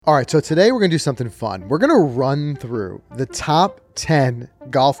All right, so today we're going to do something fun. We're going to run through the top 10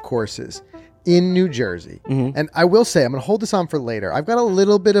 golf courses in New Jersey. And I will say, I'm going to hold this on for later. I've got a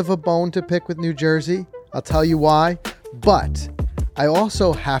little bit of a bone to pick with New Jersey. I'll tell you why. But I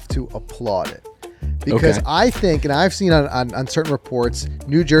also have to applaud it. Because I think, and I've seen on certain reports,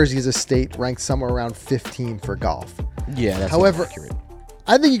 New Jersey as a state ranked somewhere around 15 for golf. Yeah, that's However, accurate.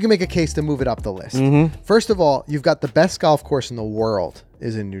 I think you can make a case to move it up the list. First of all, you've got the best golf course in the world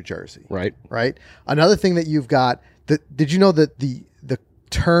is in New Jersey. Right. Right. Another thing that you've got, did you know that the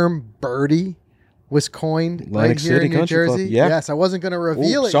term birdie was coined Atlantic right here City in New Country Jersey? Club, yeah. Yes, I wasn't going to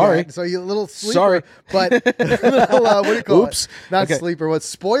reveal it sorry. yet. So you a little sleeper. Sorry. But what do you call Oops. it? Not Okay. sleeper, what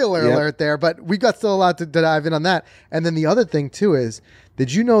spoiler alert there. But we've got still a lot to dive in on that. And then the other thing too is,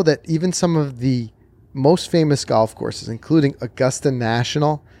 did you know that even some of the most famous golf courses, including Augusta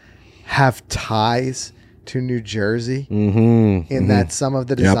National, have ties to New Jersey, in that some of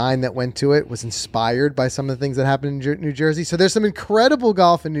the design that went to it was inspired by some of the things that happened in New Jersey. So there's some incredible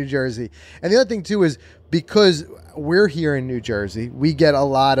golf in New Jersey. And the other thing too is, because we're here in New Jersey, we get a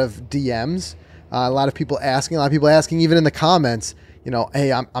lot of DMs, a lot of people asking even in the comments, you know,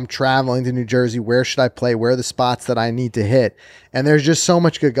 hey, I'm traveling to New Jersey. Where should I play? Where are the spots that I need to hit? And there's just so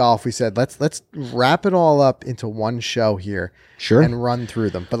much good golf. We said, let's wrap it all up into one show here. Sure. And run through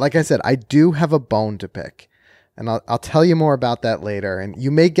them. But like I said, I do have a bone to pick. And I'll tell you more about that later. And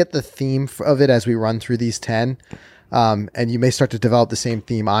you may get the theme of it as we run through these 10. And you may start to develop the same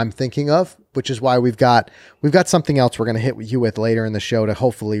theme I'm thinking of, which is why we've got something else we're going to hit you with later in the show to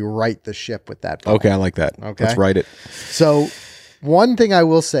hopefully right the ship with that bone. Okay, I like that. Okay. Let's write it. So one thing I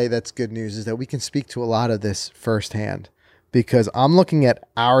will say that's good news is that we can speak to a lot of this firsthand, because I'm looking at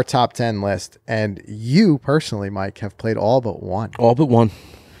our top 10 list, and you personally, Mike, have played all but one. All but one.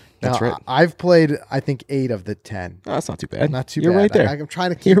 That's Now, right. I've played, I think, 8 of the 10. Oh, that's not too bad. Not too You're bad. right there. I'm trying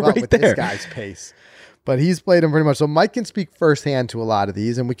to keep You're up right with this there. guy's pace. But he's played them pretty much. So Mike can speak firsthand to a lot of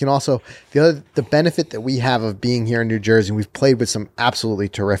these. And we can also, the benefit that we have of being here in New Jersey, we've played with some absolutely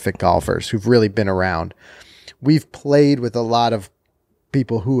terrific golfers who've really been around. We've played with a lot of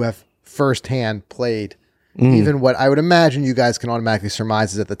people who have firsthand played even what I would imagine you guys can automatically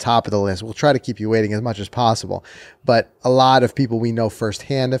surmise is at the top of the list. We'll try to keep you waiting as much as possible. But a lot of people we know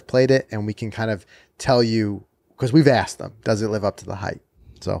firsthand have played it, and we can kind of tell you, because we've asked them, does it live up to the hype?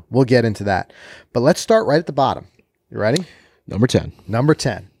 So we'll get into that. But let's start right at the bottom. You ready? Number 10. Number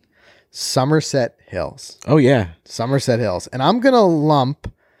 10, Somerset Hills. Oh, yeah. Somerset Hills. And I'm going to lump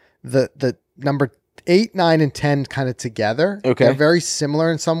the number 8, 9, and 10 kind of together. Okay. They're very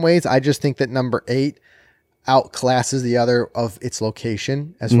similar in some ways. I just think that number 8 outclasses the other of its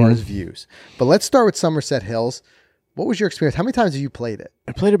location as far as views. But let's start with Somerset Hills. What was your experience? How many times have you played it?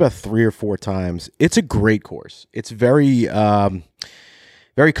 I played about 3 or 4 times. It's a great course. It's very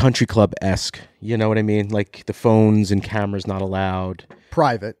country club-esque. You know what I mean? Like the phones and cameras not allowed.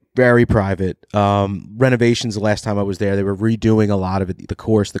 Private. Very private. Renovations the last time I was there, they were redoing a lot of it, the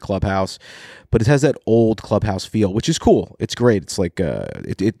course, the clubhouse. But it has that old clubhouse feel, which is cool. It's great. It's like,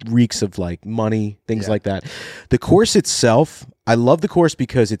 it reeks of like money, things like that. The course itself, I love the course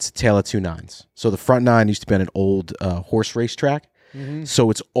because it's a tale of 2 nines. So the front 9 used to be on an old horse race track. So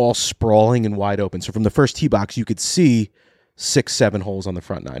it's all sprawling and wide open. So from the first tee box, you could see 6, 7 holes on the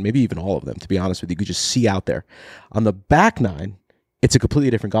front 9, maybe even all of them, to be honest with you. You could just see out there. On the back 9, it's a completely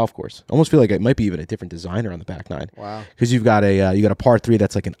different golf course. I almost feel like it might be even a different designer on the back 9. Wow. Because you've got a par 3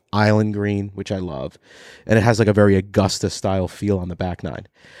 that's like an island green, which I love, and it has like a very Augusta style feel on the back 9.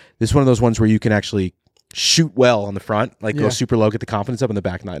 This is one of those ones where you can actually shoot well on the front, like go super low, get the confidence up, and the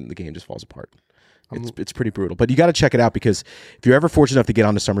back 9 and the game just falls apart. It's pretty brutal. But you got to check it out, because if you're ever fortunate enough to get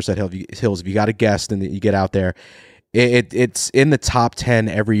onto Somerset Hills, if you got a guest and you get out there, it's in the top 10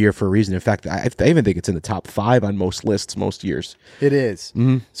 every year for a reason. In fact, I even think it's in the top 5 on most lists most years. It is.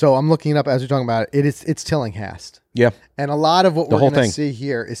 So I'm looking it up as we're talking about it. It's Tillinghast. Yeah. And a lot of what we're whole going to thing. see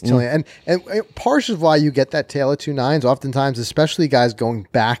here is Tillinghast. And part of why you get that tale of 2 nines, oftentimes, especially guys going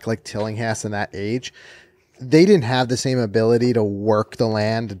back like Tillinghast in that age, they didn't have the same ability to work the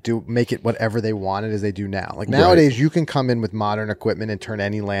land, to make it whatever they wanted as they do now. Like nowadays, you can come in with modern equipment and turn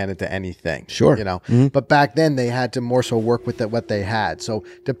any land into anything. Sure. You know, but back then they had to more so work with what they had. So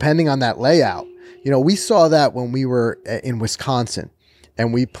depending on that layout, you know, we saw that when we were in Wisconsin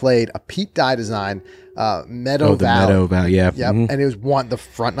and we played a Pete Dye design, Meadow Valley. Meadow Valley, yeah. Yep. And it was the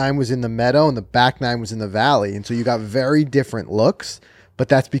front 9 was in the meadow and the back 9 was in the valley. And so you got very different looks. But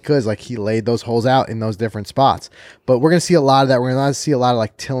that's because like he laid those holes out in those different spots. But we're going to see a lot of that. We're going to see a lot of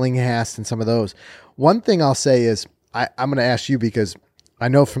like Tillinghast and some of those. One thing I'll say is I'm going to ask you, because I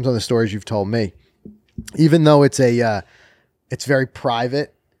know from some of the stories you've told me, even though it's very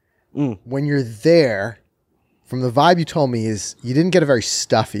private, when you're there, from the vibe you told me, is you didn't get a very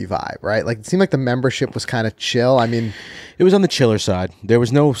stuffy vibe, right? Like it seemed like the membership was kind of chill. I mean, it was on the chiller side. There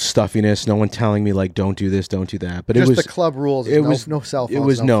was no stuffiness. No one telling me like, don't do this, don't do that. But just it was the club rules. It was no cell phones. It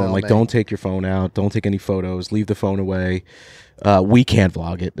was no known like, don't take your phone out. Don't take any photos. Leave the phone away. We can't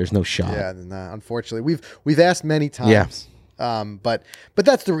vlog it. There's no shot. Yeah, unfortunately, we've asked many times. Yeah. But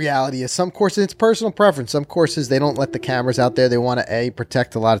that's the reality. Is some courses it's personal preference. Some courses they don't let the cameras out there. They want to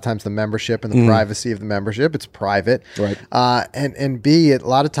protect a lot of times the membership and the privacy of the membership. It's private, right? And B, a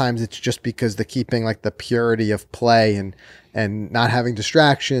lot of times it's just because they're keeping like the purity of play and not having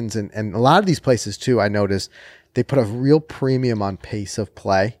distractions. And a lot of these places too, I noticed they put a real premium on pace of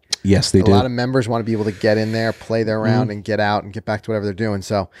play. Yes, they do. A lot of members want to be able to get in there, play their round, and get out and get back to whatever they're doing.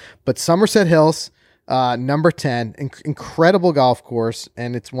 So, but Somerset Hills. Number 10, incredible golf course,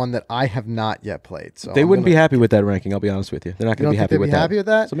 and it's one that I have not yet played. So they wouldn't be happy with that ranking. I'll be honest with you. They're not going to be happy with that. Happy with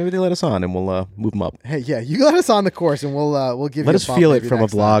that. So maybe they let us on, and we'll move them up. Hey, yeah, you let us on the course, and we'll give. Let you us feel it from a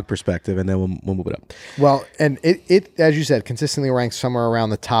vlog perspective, and then we'll move it up. Well, and it as you said, consistently ranks somewhere around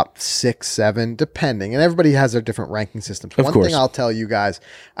the top 6, 7, depending, and everybody has their different ranking systems. Of One course. thing I'll tell you guys,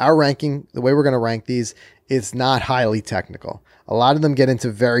 our ranking, the way we're going to rank these, is not highly technical. A lot of them get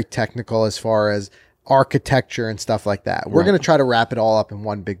into very technical as far as architecture and stuff like that. We're going to try to wrap it all up in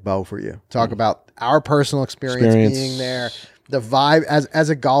one big bow for you. Talk about our personal experience being there, the vibe as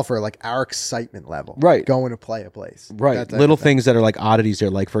a golfer, like our excitement level, right? Going to play a place, right? Little things that are like oddities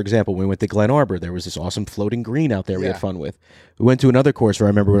there. Like for example, when we went to Glen Arbor, there was this awesome floating green out there. We had fun with. We went to another course where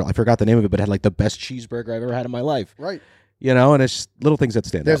I forgot the name of it, but it had like the best cheeseburger I've ever had in my life. Right. You know, and it's just little things that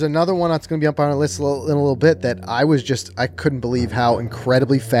stand out. There's another one that's going to be up on our list in a little bit that I couldn't believe how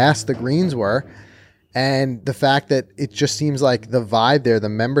incredibly fast the greens were. And the fact that it just seems like the vibe there, the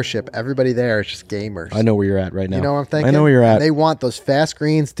membership, everybody there is just gamers. I know where you're at right now. You know what I'm thinking? I know where you're at. And they want those fast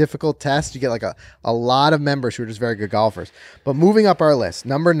greens, difficult tests. You get like a lot of members who are just very good golfers. But moving up our list,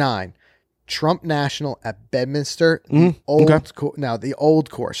 number 9, Trump National at Bedminster. The old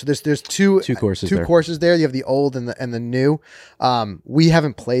course. So there's two courses there. You have the old and the new. We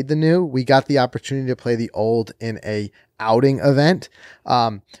haven't played the new. We got the opportunity to play the old in a outing event.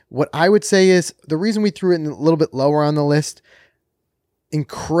 What I would say is the reason we threw it in a little bit lower on the list,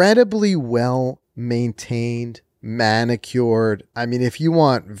 incredibly well maintained, manicured. I mean, if you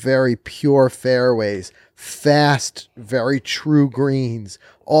want very pure fairways, fast, very true greens,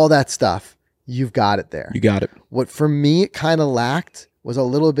 all that stuff, you've got it there. You got it. What for me it kind of lacked was a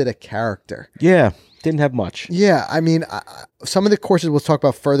little bit of character. Yeah, didn't have much. Yeah, I mean, some of the courses we'll talk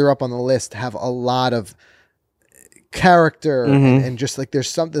about further up on the list have a lot of character and just like there's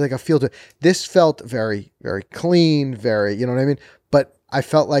something like a feel to it. This felt very, very clean, very, you know what I mean? But I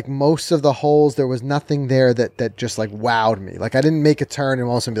felt like most of the holes, there was nothing there that just like wowed me. Like I didn't make a turn and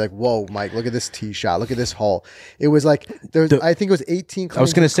all of a sudden be like, whoa, Mike, look at this tee shot. Look at this hole. It was like, I think it was 18. I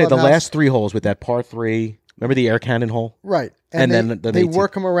was going to say the last 3 holes with that par 3. Remember the air cannon hole? Right. And then they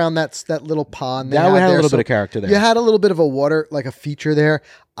work them around that little pond. That had a little bit of character there. You had a little bit of a water, like a feature there.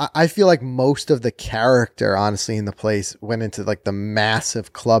 I feel like most of the character, honestly, in the place went into like the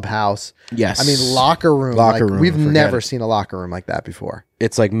massive clubhouse. Yes. I mean, locker room. We've never seen a locker room like that before.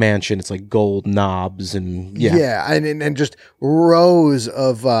 It's like mansion. It's like gold knobs and and just rows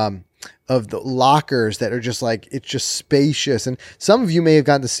of the lockers that are just like, it's just spacious. And some of you may have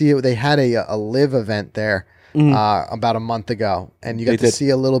gotten to see it. They had a live event there about a month ago, and you got to see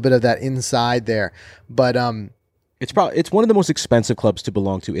a little bit of that inside there. But it's one of the most expensive clubs to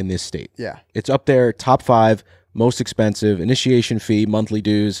belong to in this state. Yeah, it's up there, top 5 most expensive, initiation fee, monthly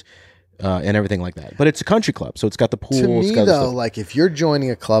dues, and everything like that. But it's a country club, so it's got the pool. To me, though, like if you're joining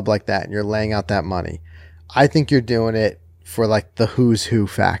a club like that and you're laying out that money, I think you're doing it for like the who's who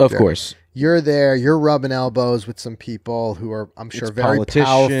factor. Of course. You're there, you're rubbing elbows with some people who are, I'm sure, very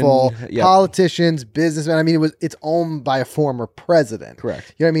powerful politicians, businessmen. I mean, it's owned by a former president.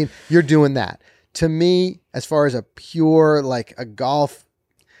 Correct. You know what I mean? You're doing that. To me, as far as a pure, like a golf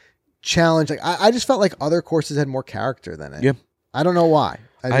challenge, like I just felt like other courses had more character than it. Yeah. I don't know why.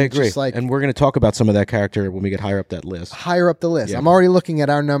 I agree. And we're going to talk about some of that character when we get higher up that list. Higher up the list. Yeah. I'm already looking at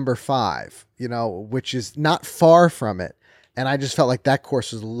our number 5, which is not far from it. And I just felt like that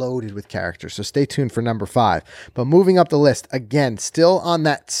course was loaded with character. So stay tuned for number 5. But moving up the list, again, still on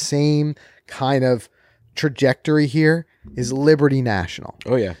that same kind of trajectory here is Liberty National.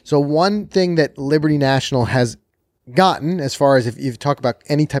 Oh, yeah. So one thing that Liberty National has gotten, as far as if you talk about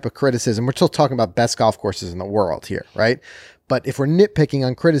any type of criticism, we're still talking about best golf courses in the world here, right? But if we're nitpicking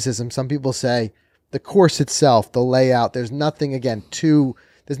on criticism, some people say the course itself, the layout, there's nothing, again,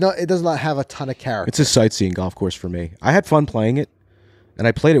 it does not have a ton of character. It's a sightseeing golf course for me. I had fun playing it. and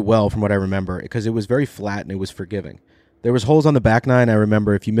I played it well from what I remember because it was very flat and it was forgiving. There was holes on the back nine. I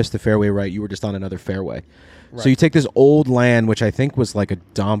remember if you missed the fairway right, you were just on another fairway. Right. So you take this old land, which I think was like a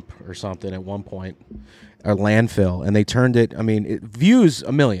dump or something at one point, or landfill, and they turned it. I mean, it views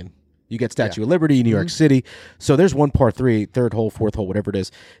a million. You get Statue of Liberty, New York City. So there's one par three, third hole, fourth hole, whatever it is,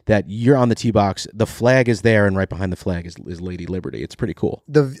 that you're on the tee box. The flag is there, and right behind the flag is Lady Liberty. It's pretty cool.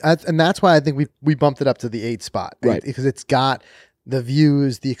 And that's why I think we bumped it up to the 8th spot, right? Because it's got the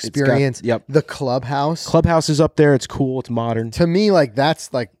views, the experience, the clubhouse. Clubhouse is up there. It's cool. It's modern. To me, like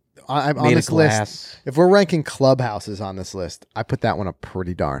that's like I'm on this list. If we're ranking clubhouses on this list, I put that one up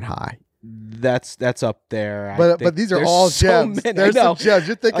pretty darn high. That's up there. But these are all gems. There's some gems.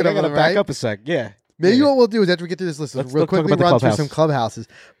 You're thinking of them, right? Back up a sec. Yeah. Maybe what we'll do is after we get through this list, real quickly run through some clubhouses.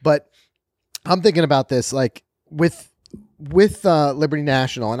 But I'm thinking about this like with Liberty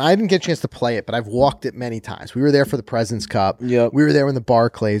National, and I didn't get a chance to play it, but I've walked it many times. We were there for the President's Cup. Yep. We were there when the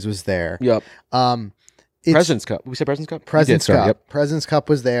Barclays was there. Yep. President's Cup. We said President's Cup? President's Cup. Yep. President's Cup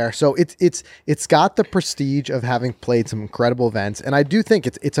was there. So it's got the prestige of having played some incredible events. And I do think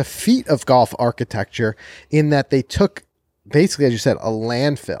it's a feat of golf architecture in that they took basically, as you said, a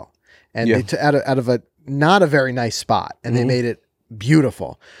landfill and they took out of a not a very nice spot and they made it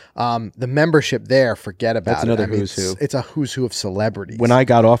beautiful. The membership there, forget about That's another who's who. It's a who's who of celebrities. When I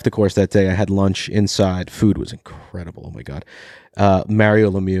got off the course that day, I had lunch inside. Food was incredible. Oh my God. Mario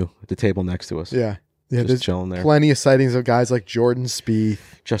Lemieux at the table next to us. Yeah. Yeah, just chilling there. Plenty of sightings of guys like Jordan Spieth.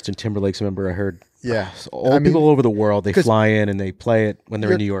 Justin Timberlake's a member, I heard. Yeah. People all over the world, they fly in and they play it when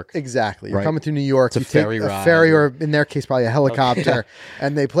they're in New York. Exactly. You're coming through New York. It's a ferry ride. A ferry or, in their case, probably a helicopter,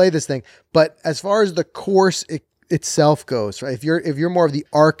 and they play this thing. But as far as the course itself goes, right? If you're more of the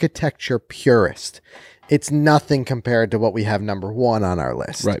architecture purist, it's nothing compared to what we have number one on our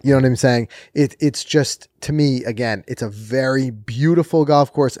list. Right. You know what I'm saying? It's just, to me, again, it's a very beautiful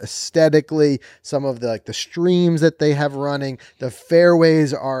golf course aesthetically. Some of the streams that they have running, the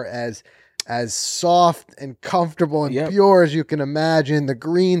fairways are as soft and comfortable and pure as you can imagine. The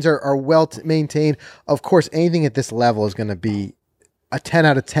greens are well maintained. Of course, anything at this level is going to be a 10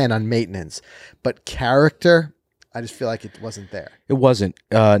 out of 10 on maintenance, but character, I just feel like it wasn't there. It wasn't.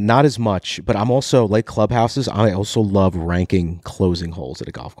 Not as much, but I'm also, like clubhouses, I also love ranking closing holes at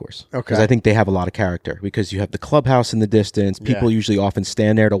a golf course. Okay. Because I think they have a lot of character because you have the clubhouse in the distance. People usually often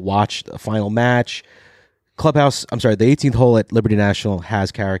stand there to watch the final match. The 18th hole at Liberty National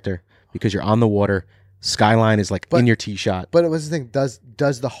has character because you're on the water. Skyline is in your tee shot. But it was the thing, does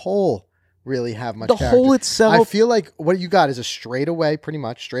the hole really have much character? The hole itself. I feel like what you got is a straightaway, pretty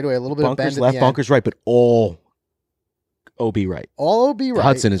much. Straightaway, a little bit bunkers of bend left, at the bunkers right, but all OB right. All OB right. The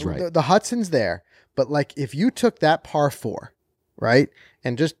Hudson is right. The Hudson's there. But if you took that par 4, right,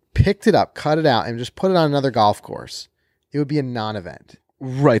 and just picked it up, cut it out, and just put it on another golf course, it would be a non-event.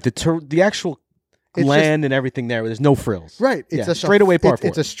 Right. The actual land and everything there's no frills. Right. It's a straightaway par 4.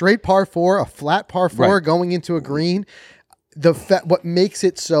 It's a straight par 4, a flat par 4 going into a green. What makes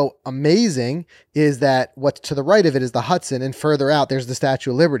it so amazing is that what's to the right of it is the Hudson, and further out there's the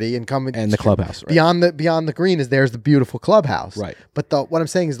Statue of Liberty, and the clubhouse. Right. Beyond the green there's the beautiful clubhouse. Right. But what I'm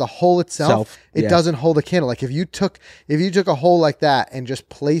saying is the hole itself, it doesn't hold a candle. Like if you took a hole like that and just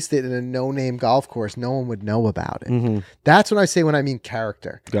placed it in a no-name golf course, no one would know about it. Mm-hmm. That's what I say when I mean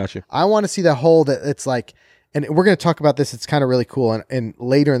character. Gotcha. I want to see the hole that it's like. And we're going to talk about this. It's kind of really cool. And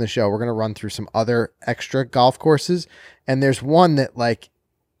later in the show, we're going to run through some other extra golf courses. And there's one that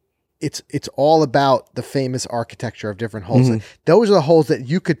it's all about the famous architecture of different holes. Mm-hmm. Those are the holes that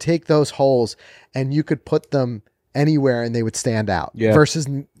you could take those holes and you could put them anywhere and they would stand out versus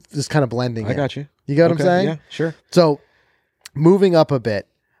just kind of blending. I got you. You get what I'm saying? Yeah, sure. So moving up a bit,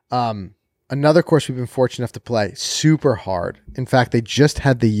 another course we've been fortunate enough to play super hard. In fact, they just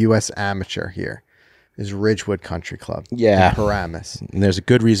had the U.S. Amateur here. Is Ridgewood Country Club. Yeah. In Paramus. And there's a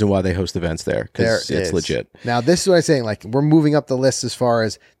good reason why they host events there, because it's legit. Now, this is what I'm saying. We're moving up the list as far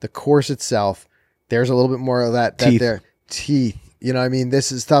as the course itself. There's a little bit more of that teeth. You know what I mean?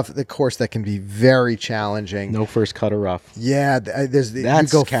 This is stuff, the course that can be very challenging. No first cut or rough. Yeah.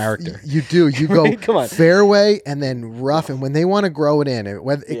 That's character. You do. You go Come on. fairway and then rough. And when they want to grow it in,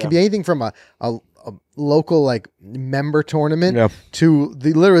 it can be anything from a local member tournament to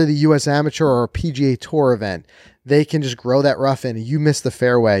literally the U.S. Amateur or a PGA Tour event. They can just grow that rough in. You miss the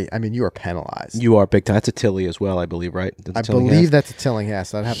fairway, I mean, you are penalized. You are big time. That's a Tilly as well, I believe, right? I believe that's a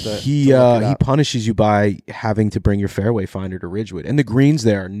Tillinghast. I'd have to. He punishes you by having to bring your fairway finder to Ridgewood, and the greens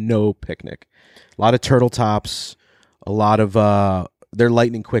there are no picnic. A lot of turtle tops. A lot of they're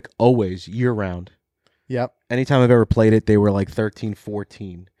lightning quick always year round. Yep. Anytime I've ever played it, they were 13,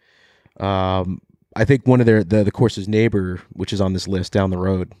 14. I think one of the course's neighbor, which is on this list down the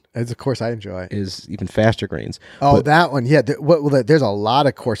road, As a course I enjoy. is even faster greens. Oh, But- that one. Yeah. There's a lot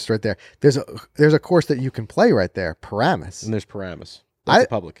of courses right there. There's a course that you can play right there, Paramus. and there's Paramus. That's the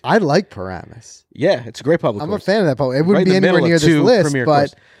public. I like Paramus. Yeah, it's a great public I'm course. a fan of that public. It Right wouldn't in be the anywhere middle near of this two list, premier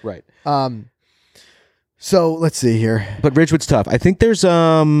but courses. Right. so let's see here. But Ridgewood's tough. I think there's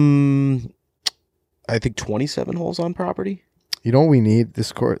 27 holes on property. You know what we need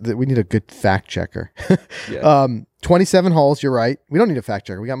this course? We need a good fact checker. Yeah. 27 holes. You're right. We don't need a fact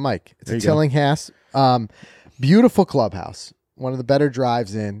checker. We got Mike. It's There a you go. Tillinghast. Beautiful clubhouse. One of the better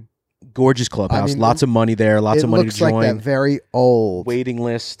drives in. Gorgeous clubhouse. I mean, lots of money there. Lots It of money looks to like join. that very old. Waiting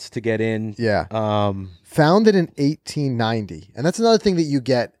list to get in. Yeah. Um, Founded in 1890. And that's another thing that you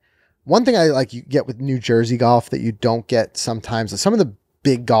get. One thing I like you get with New Jersey golf that you don't get sometimes. Some of the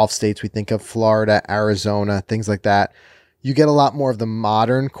big golf states we think of, Florida, Arizona, things like that, you get a lot more of the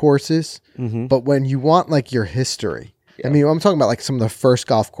modern courses. mhm. But when you want like your history, I Yeah. mean, I'm talking about like some of the first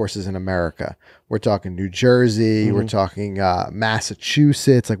golf courses in America. We're talking New Jersey. We're Mhm. talking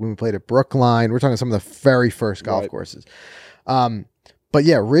Massachusetts, like when we played at Brookline. We're talking some of the very first golf Right. courses. But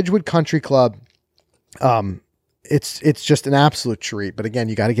yeah, Ridgewood Country Club. It's just an absolute treat. But again,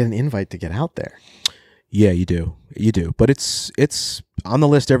 you got to get an invite to get out there. Yeah, you do. You do. But it's on the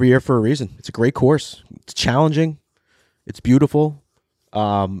list every year for a reason. It's a great course. It's challenging. It's beautiful.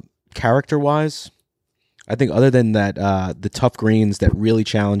 Character-wise, I think other than that, the tough greens that really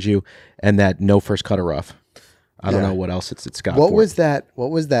challenge you and that no first cut or rough. I don't Yeah. know what else it's got. What for was it. that? What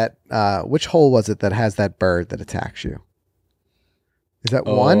was that? Which hole was it that has that bird that attacks you? Is that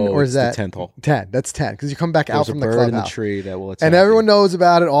one or is that the 10th hole? 10? That's 10 because you come back out There's a from the bird in the clubhouse. tree that will attack And everyone you. knows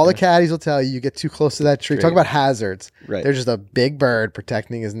about it. All the caddies will tell you. You get too close to that tree. Talk Tree. about hazards. Right. There's just a big bird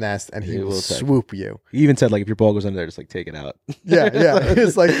protecting his nest, and he He will will attack. swoop you. He even said like if your ball goes under there, just like take it out. Yeah, yeah.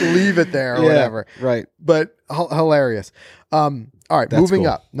 It's like leave it there or Yeah, whatever. Right. But hilarious. All right, That's moving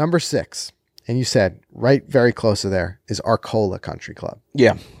cool. up. Number 6. And you said right very close to there is Arcola Country Club.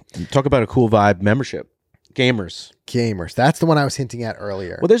 Yeah. Talk about a cool vibe membership. Gamers. Gamers. That's the one I was hinting at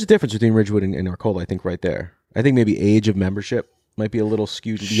earlier. Well, there's a difference between Ridgewood and Arcola, I think, right there. I think maybe age of membership might be a little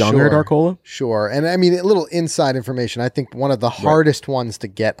skewed younger at Sure. Arcola. Sure. And I mean, a little inside information. I think one of the hardest ones to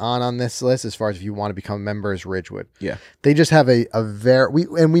get on this list, as far as if you want to become a member, is Ridgewood. Yeah. They just have a very,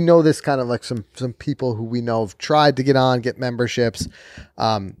 we know this kind of like some people who we know have tried to get memberships.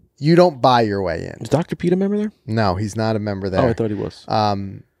 You don't buy your way in. Is Dr. Pete a member there? No, he's not a member there. Oh, I thought he was.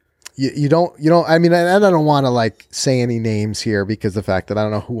 You don't, I mean, I don't want to like say any names here because the fact that I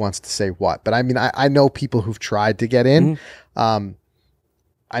don't know who wants to say what, but I mean, I know people who've tried to get in.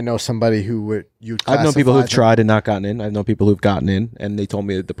 I know somebody who would, I've known people classify who've tried and not gotten in. I've known people who've gotten in, and they told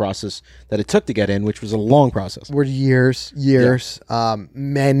me the process that it took to get in, which was a long process. were years.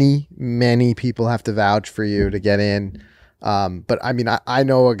 Many people have to vouch for you to get in. But I mean, I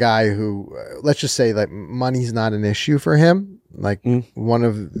know a guy who, let's just say that money's not an issue for him. Like one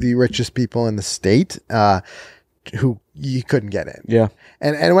of the richest people in the state, who you couldn't get in. Yeah.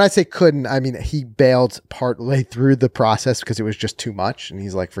 And when I say couldn't, I mean, he bailed partway through the process because it was just too much. And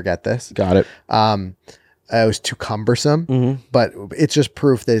he's like, forget this. Got it. It was too cumbersome, Mm-hmm. but it's just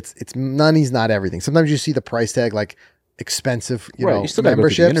proof that it's money's not everything. Sometimes you see the price tag like expensive, You still got to go through the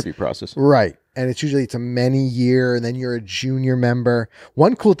memberships. interview process. Right. And it's a many year, and then you're a junior member.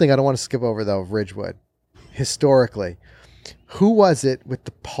 One cool thing I don't want to skip over though of Ridgewood, historically, who was it with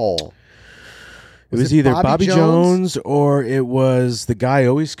the pole? It was either Bobby Jones or it was the guy I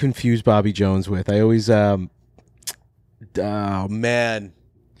always confused Bobby Jones with. I always, oh man,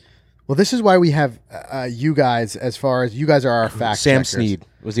 Well, this is why we have you guys, as far as you guys are our fact Sam checkers. Snead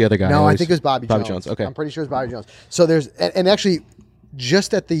was the other guy. No, I always- think it was Bobby Jones. Okay. I'm pretty sure it was Bobby Jones. So there's, and actually,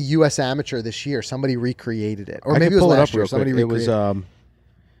 just at the U.S. Amateur this year, somebody recreated it. Or I maybe can it was pull it last up year. real Somebody quick. It recreated was,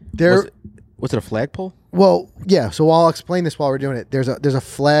 there. was it a flagpole? Well, yeah. So I'll explain this while we're doing it. There's a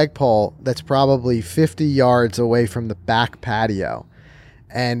flagpole that's probably 50 yards away from the back patio,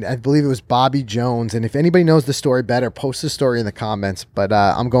 and I believe it was Bobby Jones. And if anybody knows the story better, post the story in the comments. But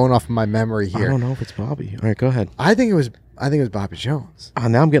I'm going off of my memory I here. don't know if it's Bobby. All right, go ahead. I think it was Bobby Jones. Oh,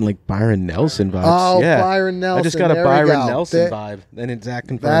 now I'm getting like Byron Nelson vibes. Oh, yeah. Byron Nelson. I just got a There we Byron go. Nelson vibe. Then Zach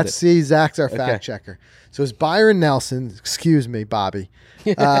confirmed it. See, Zach's our fact Okay. checker. So it's Byron Nelson. Excuse me, Bobby.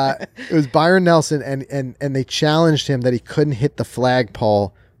 It was Byron Nelson, and they challenged him that he couldn't hit the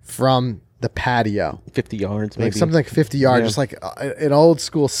flagpole from the patio, 50 yards, like maybe. something like 50 yards, Yeah. just like an old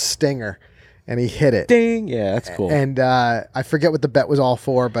school stinger. and he hit it. Ding! Yeah, that's cool. And I forget what the bet was all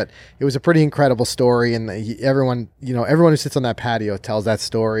for, but it was a pretty incredible story. And everyone who sits on that patio tells that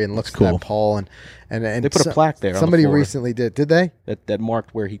story and looks at that pole. And they put a plaque there. Somebody on the floor recently did they? That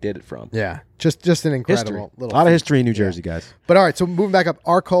marked where he did it from. Yeah, just an incredible a lot of history in New Jersey, guys. But all right, so moving back up,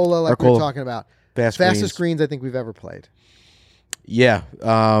 Arcola, like we were talking about, fastest greens I think we've ever played. Yeah,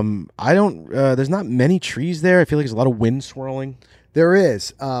 I don't. There's not many trees there. I feel like there's a lot of wind swirling. There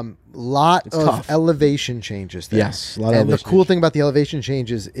is lot of tough. Elevation changes there. Yes, a lot of elevation. And the cool thing about the elevation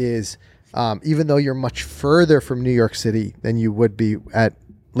changes is even though you're much further from New York City than you would be at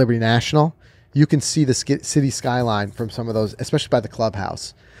Liberty National, you can see the city skyline from some of those, especially by the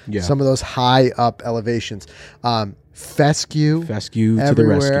clubhouse. Yeah. Some of those high up elevations. Fescue everywhere. To the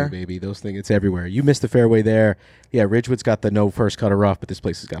rescue, baby. Those things, it's everywhere. You missed the fairway there. Yeah, Ridgewood's got the no first cut or rough, but this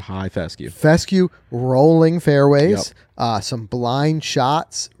place has got high fescue. Fescue, rolling fairways, some blind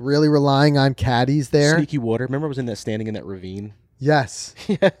shots, really relying on caddies there. Sneaky water. Remember I was standing in that ravine? Yes,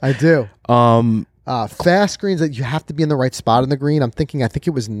 I do. Fast greens that you have to be in the right spot on the green. I think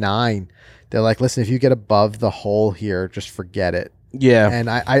it was 9. They're like, listen, if you get above the hole here, just forget it. Yeah. And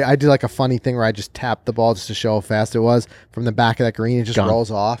I did like a funny thing where I just tapped the ball just to show how fast it was from the back of that green. It just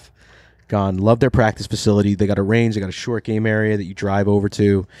rolls off. Gone. Love their practice facility. They got a range. They got a short game area that you drive over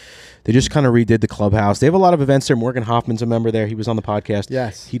to. They just kind of redid the clubhouse. They have a lot of events there. Morgan Hoffman's a member there. He was on the podcast.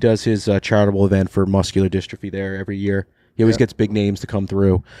 Yes. He does his charitable event for muscular dystrophy there every year. He always gets big names to come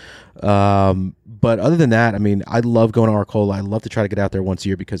through. But other than that, I mean, I love going to Arcola. I love to try to get out there once a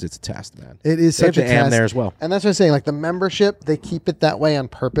year because it's a test, man. It is such a test. there as well. And that's what I'm saying. Like the membership, they keep it that way on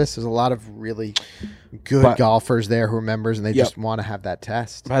purpose. There's a lot of really good golfers there who are members, and they just want to have that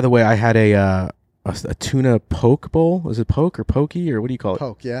test. By the way, I had a tuna poke bowl. Is it poke or pokey or what do you call it?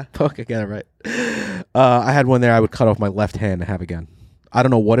 Poke, yeah. Poke, I got it right. I had one there I would cut off my left hand to have again. I don't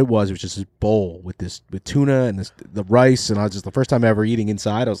know what it was. It was just this bowl with tuna and the rice, and I was just the first time ever eating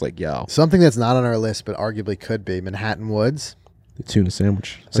inside. I was like, yo. Something that's not on our list, but arguably could be Manhattan Woods. The tuna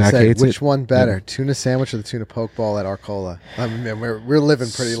sandwich. Zach hates which one better, tuna sandwich or the tuna poke bowl at Arcola? I mean, we're living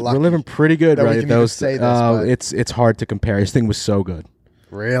pretty lucky. We're living pretty good, right? We can even say this, it's hard to compare. This thing was so good.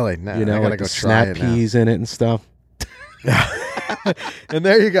 Really? No, I gotta go try it now. Snap peas in it and stuff. And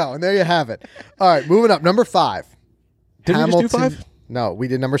there you go. And there you have it. All right, moving up. Number 5. Did we just do 5? No, we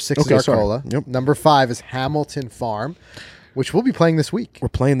did number 6 is Arcola. Yep. Number 5 is Hamilton Farm, which we'll be playing this week. We're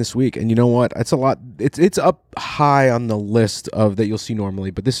playing this week, and you know what? It's a lot. It's up high on the list of that you'll see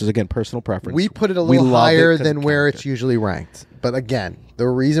normally, but this is again personal preference. We put it a little higher than where it's usually ranked. But again, the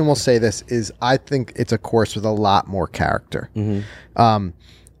reason we'll say this is I think it's a course with a lot more character. Mm-hmm.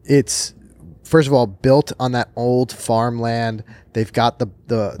 It's first of all built on that old farmland. They've got the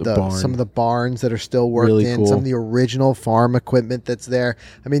some of the barns that are still worked really in, cool. some of the original farm equipment that's there.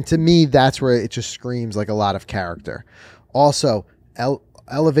 I mean, to me, that's where it just screams like a lot of character. Also,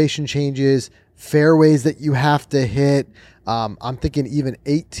 elevation changes, fairways that you have to hit. I'm thinking even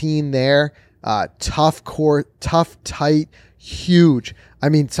 18 there. Tough court, tough, tight, huge. I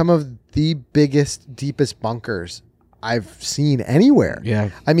mean, some of the biggest, deepest bunkers I've seen anywhere. Yeah.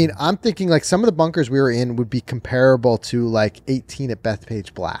 I mean, I'm thinking like some of the bunkers we were in would be comparable to like 18 at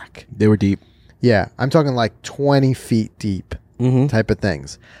Bethpage Black. They were deep. Yeah. I'm talking like 20 feet deep type of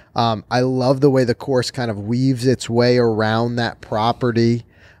things. I love the way the course kind of weaves its way around that property.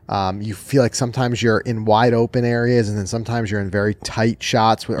 You feel like sometimes you're in wide open areas and then sometimes you're in very tight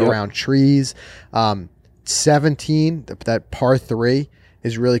shots around trees. 17, that par 3.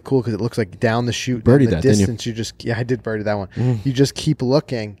 Is really cool because it looks like down the chute, birdie in the that, distance. I did birdie that one. You just keep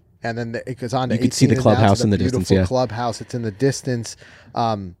looking, and then it goes on to 18. You can see the clubhouse in the distance. Beautiful clubhouse. It's in the distance.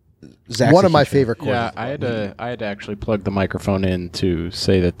 One of my favorite courses. Yeah, I had to actually plug the microphone in to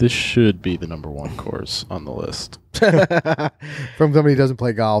say that this should be the number 1 course on the list. From somebody who doesn't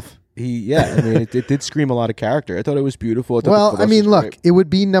play golf. I mean, it did scream a lot of character. I thought it was beautiful. Well, I mean, look, it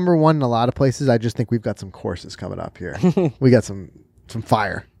would be number 1 in a lot of places. I just think we've got some courses coming up here. We got some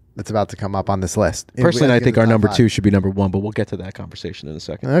fire that's about to come up on this list. Personally, I think our number 2 should be number 1, but we'll get to that conversation in a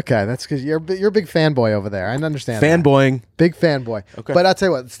second. Okay, that's because you're a big fanboy over there. I understand. Fanboying, big fanboy. Okay, but I'll tell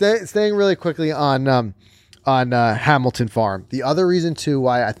you what. Staying really quickly on Hamilton Farm. The other reason too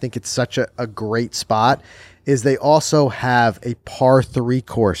why I think it's such a great spot is they also have a par 3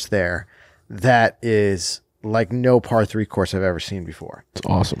 course there that is like no par 3 course I've ever seen before. It's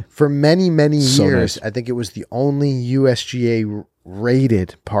awesome. For many years, nice. I think it was the only USGA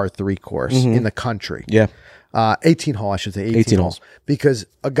rated par 3 course in the country. Yeah. 18 hole, I should say. 18 holes. Because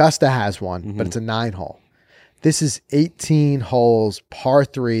Augusta has one, but it's a 9 hole. This is 18 holes, par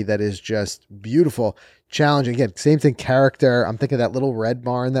 3, that is just beautiful. challenging. Again, same thing. Character. I'm thinking of that little red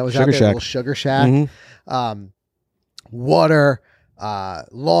barn that was out Sugar there, Shack. little Sugar Shack. Mhm. Water.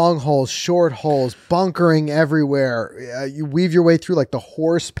 Long holes, short holes, bunkering everywhere. You weave your way through like the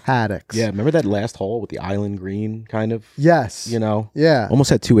horse paddocks. Yeah, remember that last hole with the island green kind of? Yes. You know? Yeah. Almost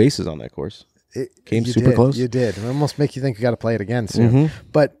had 2 aces on that course. Came You super did. close. You did. It almost make you think you got to play it again soon. Mhm.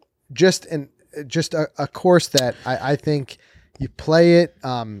 But just a course that I think you play it.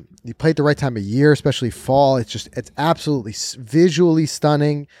 You play it the right time of year, especially fall. It's absolutely visually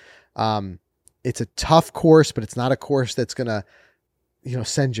stunning. It's a tough course, but it's not a course that's gonna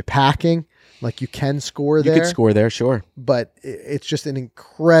send you packing. Like you can score You there. could score there, sure. But it's just an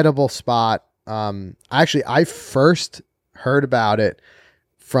incredible spot. I first heard about it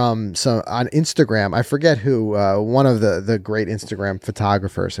from on Instagram. I forget who, one of the great Instagram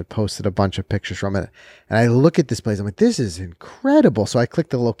photographers had posted a bunch of pictures from it. And I look at this place. I'm like, this is incredible. So I click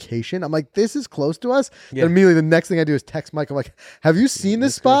the location. I'm like, this is close to us. Yeah. And immediately the next thing I do is text Mike. I'm like, have you seen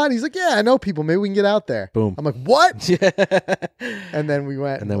this spot? He's like, yeah, I know people. Maybe we can get out there. Boom. I'm like, what? Yeah. And then we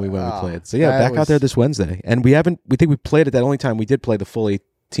went. And then we went and Oh, played. So yeah, that back was- out there this Wednesday. And we think we played it that only time we did play the full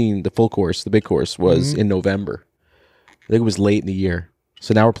 18, the full course, the big course was in November. I think it was late in the year.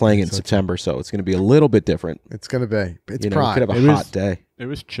 So now we're playing it in September, so it's going to be a little bit different. It's going to be. It's We prime. could have a It was- hot day. It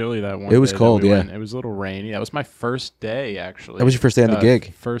was chilly that one. It was day that cold, we yeah. went. It was a little rainy. That was my first day, actually. That was your first day on the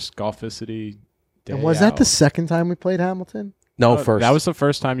gig. First Golficity day. And was that the out. second time we played Hamilton? No, Oh, first. That was the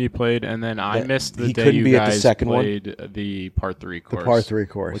first time you played, and then I Yeah, missed the he day couldn't you be at the guys second one. played the par 3 course. The par 3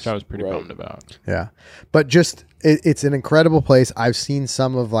 course. which I was pretty Right. bummed about. Yeah, but just it's an incredible place. I've seen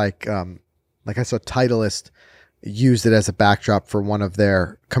some of like I saw Titleist used it as a backdrop for one of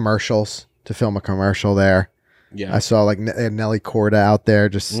their commercials to film a commercial there. yeah. I saw like they had Nelly Corda out there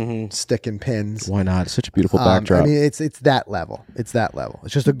just Mhm. sticking pins. Why not? It's such a beautiful backdrop. I mean, it's that level. It's that level.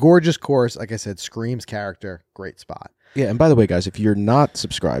 It's just a gorgeous course. Like I said, screams character. Great spot. Yeah, and by the way, guys, if you're not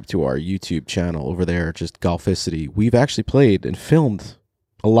subscribed to our YouTube channel over there, just Golficity, we've actually played and filmed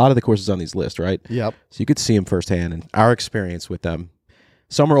a lot of the courses on these lists, right? Yep. So you could see them firsthand and our experience with them.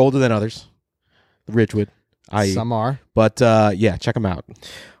 Some are older than others, Ridgewood, i.e. Some are. But yeah, check them out.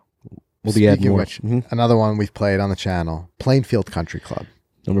 We'll be adding Speaking of more. which, Mhm. another one we've played on the channel, Plainfield Country Club.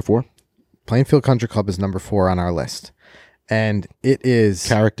 Number 4, Plainfield Country Club is number 4 on our list. And it is,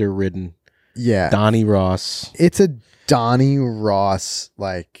 character ridden. yeah, Donnie Ross. it's a Donnie Ross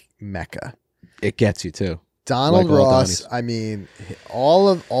like mecca. It gets you too. Donald Like all Ross, Donnies. I mean, all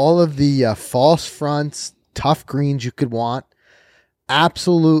of the false fronts, tough greens you could want.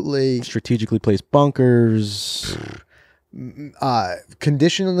 Absolutely Strategically placed bunkers.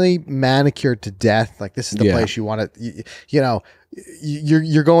 conditionally manicured to death. Like this is the Yeah. place you want to,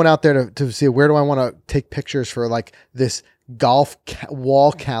 you're going out there to see where do I want to take pictures for like this golf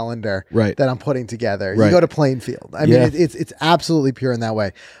wall calendar Right. that I'm putting together. You Right. go to Plainfield. I Yeah. mean, it's absolutely pure in that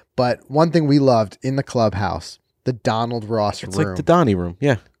way. But one thing we loved in the clubhouse, the Donald Ross It's room, like the Donnie room.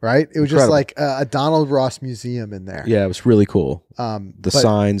 Yeah. right? It was just Incredible. like a Donald Ross museum in there. Yeah, it was really cool. The The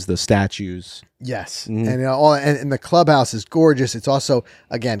signs, the statues. Yes, Mhm. and and the clubhouse is gorgeous. It's also,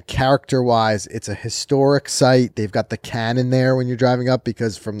 again, character wise, it's a historic site. They've got the cannon there when you're driving up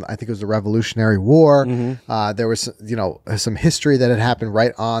because from I think it was the Revolutionary War. Mhm. There was some history that had happened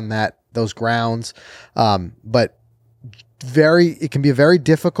right on those grounds, but it can be a very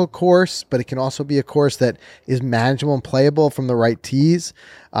difficult course, but it can also be a course that is manageable and playable from the right tees.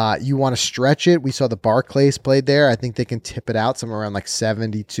 You want to stretch it. We saw the Barclays played there. I think they can tip it out somewhere around like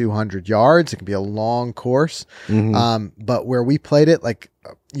 7,200 yards. It can be a long course. Mhm. But where we played it, like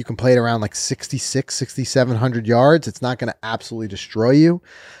you can play it around like 6,700 yards. It's not going to absolutely destroy you.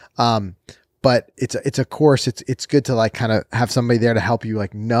 But it's a course. It's good to like kind of have somebody there to help you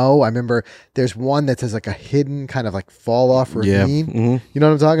like know. I remember there's one that says like a hidden kind of like fall off Yeah. ravine. Mhm. You know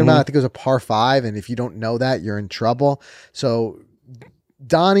what I'm talking about? I think it was a par 5, and if you don't know that, you're in trouble. So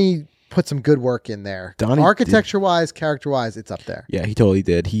Donnie put some good work in there. Donnie Architecture wise, character wise, it's up there. Yeah, he totally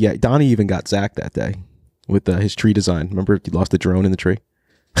did. Donnie even got Zach that day with his tree design. Remember, he lost the drone in the tree.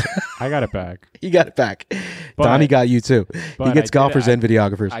 I got it back. He got it back. But- Donnie got you too. He but gets I did- golfers I- and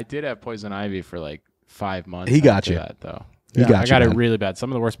videographers. I did have poison ivy for like 5 months. He got after you. that, though. He Yeah, got I you. got it man. really bad. Some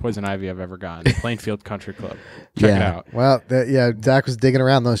of the worst poison ivy I've ever gotten. Plainfield Country Club. Check it Yeah. out. Well, Zach was digging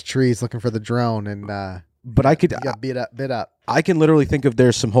around those trees looking for the drone, and But I could, he got bit up. I can literally think of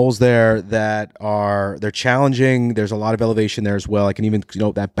there's some holes there that they're challenging. There's a lot of elevation there as well. I can even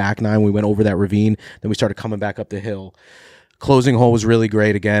that back 9 we went over that ravine, then we started coming back up the hill. Closing hole was really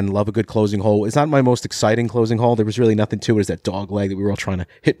great. Again, love a good closing hole. It's not my most exciting closing hole. There was really nothing to it. It's that dog leg that we were all trying to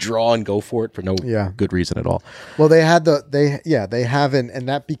hit draw and go for it for no good reason at all. Well, they had they haven't, and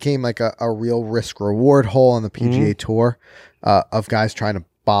that became like a real risk reward hole on the PGA Tour of guys trying to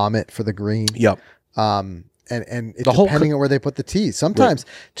bomb it for the green. Yep. And it, depending on where they put the tees. Sometimes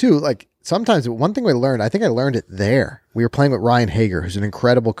too, like sometimes one thing I learned, I think I learned it there. We were playing with Ryan Hager, who's an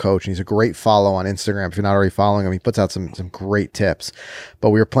incredible coach, and he's a great follow on Instagram. If you're not already following him, he puts out some great tips.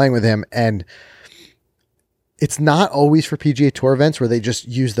 But we were playing with him, and it's not always for PGA Tour events where they just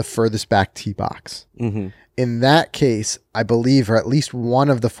use the furthest back tee box. Mm-hmm. In that case, I believe, or at least one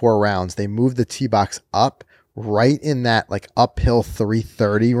of the 4 rounds, they moved the tee box up right in that like uphill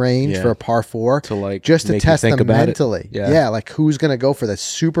 330 range for a par 4 to like just to test them mentally. Yeah, like who's going to go for the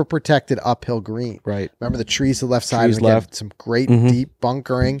super protected uphill green. Right. Remember the trees to the left side. Trees And again, left. some great deep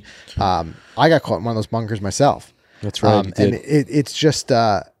bunkering. I got caught in one of those bunkers myself. That's right. And it's just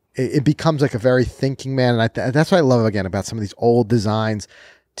it becomes like a very thinking man, and that's what I love again about some of these old designs.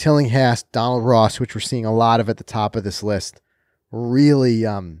 Tillinghast, Donald Ross, which we're seeing a lot of at the top of this list, really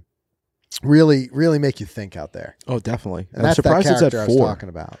make you think out there. Oh, definitely. And that's surprised that it's character at I was 4. talking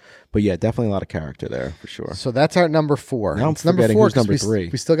about. But yeah, definitely a lot of character there for sure. So that's our number 4. Now I'm It's number forgetting 4 who's number 'cause 3.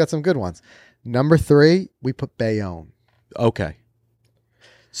 We still got some good ones. Number 3, we put Bayonne. Okay.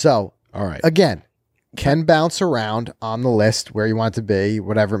 So All right. again, can bounce around on the list where you want it to be,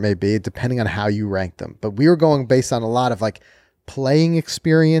 whatever it may be, depending on how you rank them. But we were going based on a lot of like playing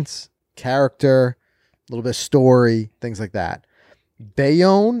experience, character, a little bit of story, things like that.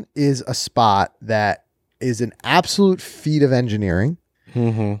 Bayonne is a spot that is an absolute feat of engineering.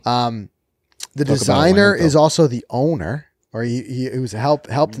 Mm-hmm. The designer is also the owner, or he was helped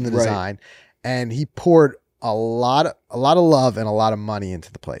in the design, and he poured a lot of love and a lot of money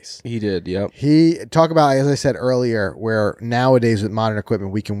into the place. He did. Yep. He talk about, as I said earlier, where nowadays with modern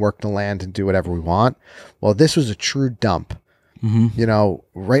equipment we can work the land and do whatever we want. Well, this was a true dump. Mm-hmm. You know,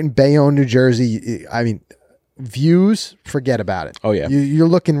 right in Bayonne, New Jersey. I mean, views, forget about it. Oh yeah. You're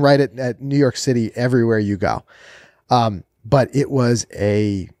looking right at New York City everywhere you go. But it was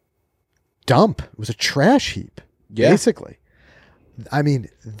a dump. It was a trash heap. Yeah. Basically. I mean,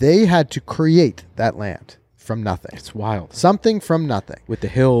 they had to create that land from nothing. It's wild. Something from nothing. With the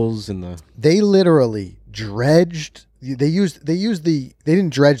hills and the They literally dredged. They didn't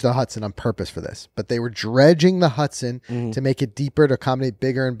dredge the Hudson on purpose for this, but they were dredging the Hudson to make it deeper to accommodate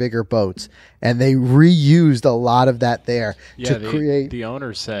bigger and bigger boats. And they reused a lot of that there to create. The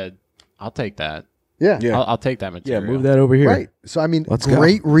owner said, I'll take that. Yeah. I'll take that material. move that over here. Right. So, I mean, Let's go.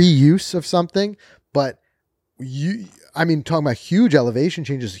 great reuse of something, but talking about huge elevation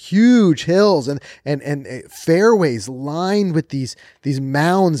changes, huge hills and fairways lined with these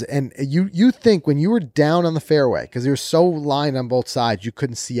mounds. And you think when you were down on the fairway, because they were so lined on both sides, you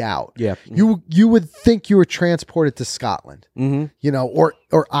couldn't see out. Yeah. You would think you were transported to Scotland, Mm-hmm.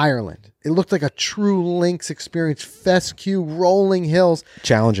 or Ireland. It looked like a true links experience, fescue, rolling hills.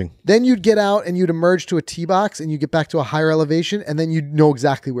 Challenging. Then you'd get out and you'd emerge to a tee box and you get back to a higher elevation, and then you'd know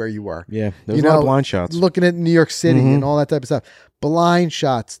exactly where you were. Yeah. There was a lot of blind shots. Looking at New York City and all that type of stuff. Blind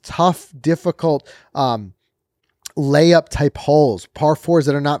shots, tough, difficult layup type holes, par 4s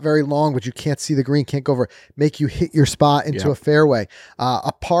that are not very long, but you can't see the green, can't go over, make you hit your spot into a fairway.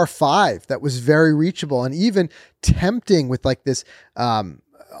 A par 5 that was very reachable and even tempting with like this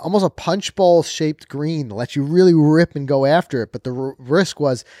almost a punch bowl shaped green to let you really rip and go after it. But the risk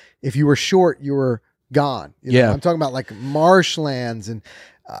was if you were short, you were gone. You know? I'm talking about like marshlands and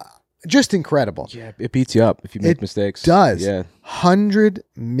just incredible. Yeah, it beats you up if you make mistakes. Does. Yeah. $100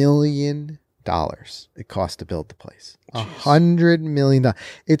 million it cost to build the place. $100 million.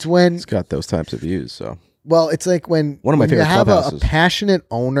 It's when It's got those types of views. So it's like when one of my favorite you have a clubhouses. passionate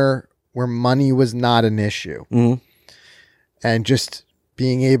owner where money was not an issue, and just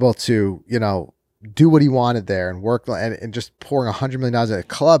being able to do what he wanted there and work and just pouring $100 million at a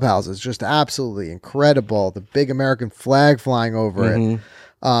clubhouse is just absolutely incredible. The big American flag flying over it.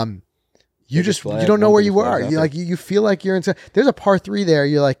 You don't know where you are. You feel like you're inside. There's a par 3 there.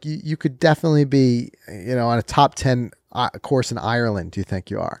 You're like, you could definitely be, on a top 10 course in Ireland. Do you think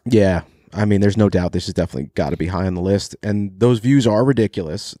you are? Yeah. I mean, there's no doubt this has definitely got to be high on the list. And those views are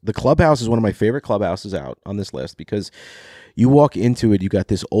ridiculous. The clubhouse is one of my favorite clubhouses out on this list because you walk into it, you got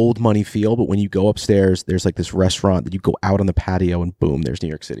this old money feel, but when you go upstairs, there's like this restaurant that you go out on the patio and boom, there's New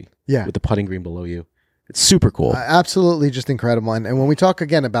York City. Yeah. With the putting green below you. It's super cool. Absolutely just incredible. And when we talk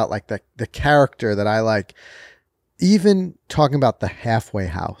again about like the character that I like, even talking about the halfway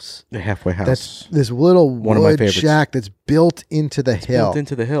house. The halfway house. That's this little One of my wood favorites. shack that's built into the hill. built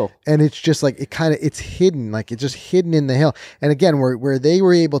into the hill. And it's just like it's hidden, like it's just hidden in the hill. And again, where they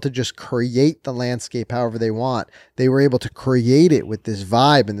were able to just create the landscape however they want, they were able to create it with this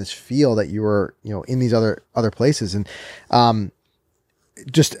vibe and this feel that you were, in these other places. And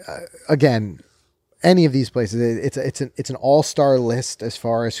again, any of these places, it's an all-star list as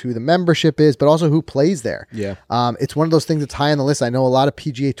far as who the membership is, but also who plays there. Yeah. It's one of those things that's high on the list. I know a lot of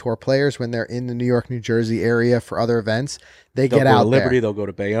PGA Tour players, when they're in the New York, New Jersey area for other events, they'll get out to Liberty, there. they'll go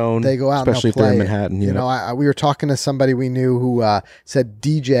to Bayonne. They go out, especially and they'll if they're in play. Manhattan. We were talking to somebody we knew who said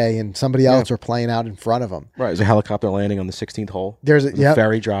DJ and somebody else were playing out in front of them. Right, there's a helicopter landing on the 16th hole. There's a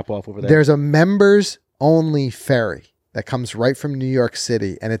ferry drop off over there. There's a members only ferry that comes right from New York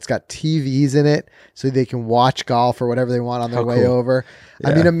City, and it's got TVs in it so they can watch golf or whatever they want on their way cool. over.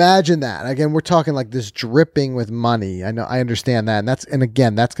 Yeah. I mean, imagine that. Again, we're talking like this dripping with money. I know, I understand that. And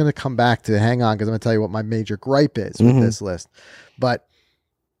again, that's going to come back to hang on, because I'm going to tell you what my major gripe is with this list. But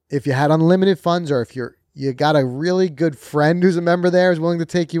if you had unlimited funds, or if you got a really good friend who's a member there, is willing to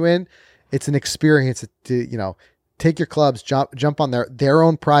take you in, it's an experience to, take your clubs, jump on their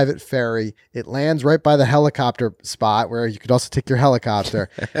own private ferry. It lands right by the helicopter spot where you could also take your helicopter,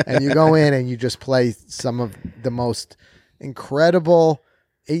 and you go in and you just play some of the most incredible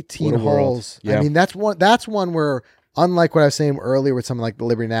 18 holes. Yeah. I mean, that's one where, unlike what I was saying earlier with something like the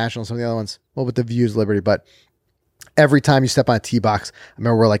Liberty National, some of the other ones, well, with the Views Liberty, but every time you step on a tee box, I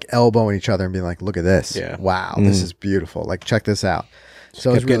remember we're like elbowing each other and being like, look at this. Yeah. Wow, this is beautiful. Like, check this out.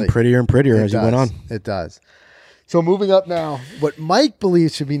 So Kept getting prettier and prettier as you went on. It does. So moving up now, what Mike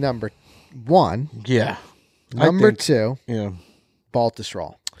believes should be number one. Yeah. Number two, Yeah.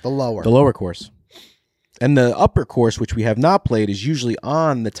 Baltusrol, the lower. The lower course. And the upper course, which we have not played, is usually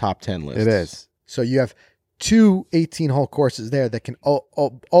on the top 10 list. It is. So you have two 18-hole courses there that can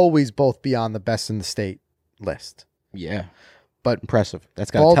always both be on the best in the state list. Yeah. But impressive.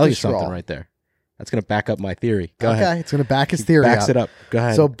 That's got to tell you Baltusrol. something right there. That's going to back up my theory. Go ahead. It's going to back his theory Backs up. it up. Go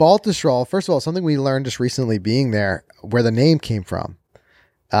ahead. So Baltusrol, first of all, something we learned just recently being there, where the name came from.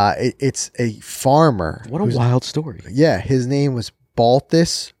 It's a farmer. What a wild story. Yeah, his name was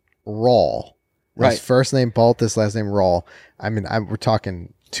Baltus Roll. Right. His first name Baltus, last name Roll. I mean, we're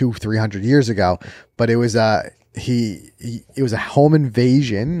talking 200-300 years ago, but it was it was a home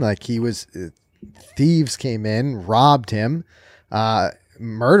invasion. Like, thieves came in, robbed him,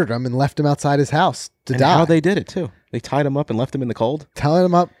 murdered him, and left him outside his house to die. How they did it too. They tied him up and left him in the cold. Tied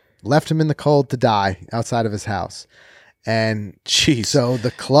him up, left him in the cold to die outside of his house. And Jeez. so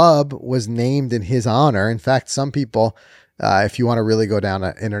the club was named in his honor. In fact, some people, if you want to really go down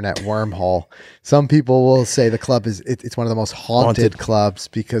an internet wormhole, some people will say the club it's one of the most haunted clubs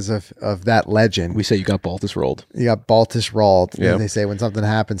because of that legend. We say you got Baltus rolled. You got Baltus rolled. Yeah. And they say when something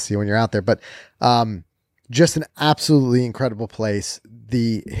happens to you when you're out there. But just an absolutely incredible place.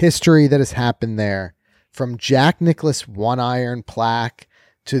 The history that has happened there, from Jack Nicklaus 1-iron plaque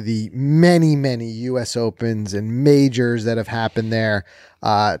to the many, many U.S. Opens and majors that have happened there,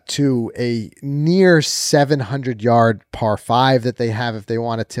 to a near 700-yard par 5 that they have if they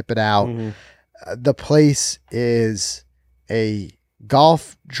want to tip it out. The place is a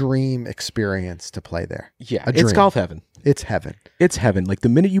golf dream experience to play there. Yeah. A It's dream. golf heaven. It's heaven. It's heaven. Like, the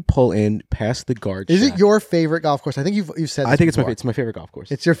minute you pull in past the guard Is shack- it your favorite golf course? I think you've said this I think it's before. my favorite golf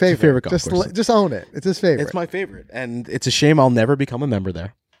course. It's your favorite. It's my favorite golf course. Just own it. It's his favorite. It's my favorite. And it's a shame I'll never become a member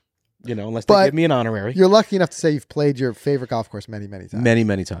there. Unless they But give me an honorary. You're lucky enough to say you've played your favorite golf course many, many times. Many,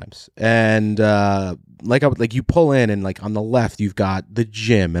 many times. And like you pull in, and like on the left you've got the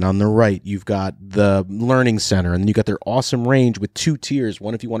gym, and on the right you've got the learning center, and then you got their awesome range with 2 tiers,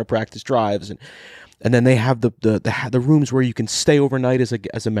 one if you want to practice drives, and then they have the rooms where you can stay overnight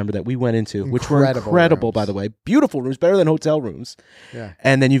as a member that we went into, which were incredible, rooms. by the way. Beautiful rooms, better than hotel rooms. Yeah.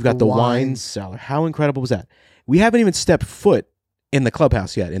 And then you've got the wine wine. cellar. How incredible was that? We haven't even stepped foot in the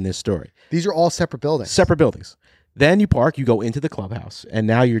clubhouse yet in this story. These are all separate buildings. Separate buildings. Then you park, you go into the clubhouse, and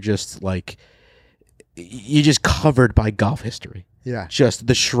now you're just covered by golf history. Yeah. Just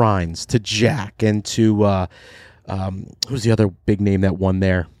the shrines to Jack and to who's the other big name that won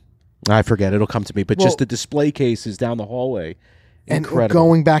there? I forget. It'll come to me. But Well, just the display cases down the hallway. And Incredible.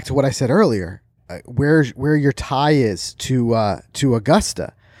 going back to what I said earlier, where your tie is to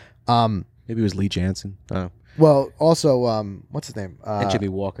Augusta. Maybe it was Lee Jansen. Well, also, what's his name? And Jimmy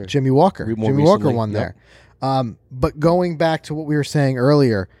Walker. Jimmy Walker. More Jimmy Walker recently, won yep. there. But going back to what we were saying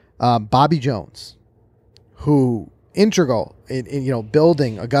earlier, Bobby Jones, who integral in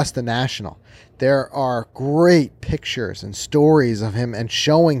building Augusta National. There are great pictures and stories of him and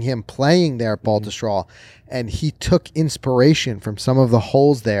showing him playing there at Baltusrol. And he took inspiration from some of the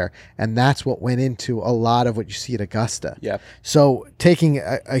holes there. And that's what went into a lot of what you see at Augusta. Yeah. So taking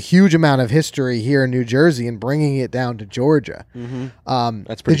a huge amount of history here in New Jersey and bringing it down to Georgia.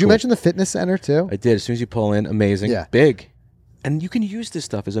 That's pretty Did you cool. mention the fitness center too? I did. As soon as you pull in, amazing. Yeah. Big. And you can use this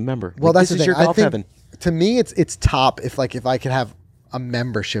stuff as a member. Well, that's this the is thing. your golf I think, heaven. to me, it's top if I could have a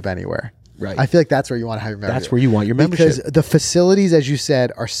membership anywhere. Right. I feel like that's where you want to have your membership. That's where you want your membership. Because the facilities, as you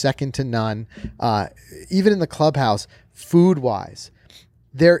said, are second to none. Even in the clubhouse, food-wise,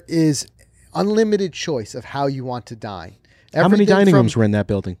 there is unlimited choice of how you want to dine. How many Everything dining from- rooms were in that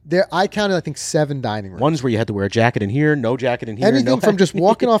building? There, I counted, I think, 7 dining rooms. Ones where you had to wear a jacket in here, no jacket in here. Anything no from just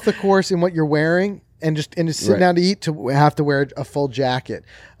walking off the course in what you're wearing and just sitting Right. down to eat to have to wear a full jacket.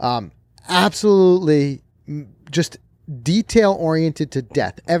 Absolutely, just detail oriented to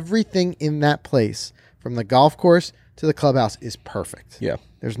death. Everything in that place, from the golf course to the clubhouse, is perfect. Yeah.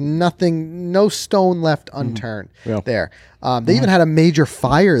 There's nothing, no stone left unturned Yeah. there. They even had a major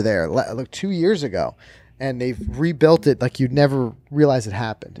fire there like 2 years ago, and they've rebuilt it like you'd never realize it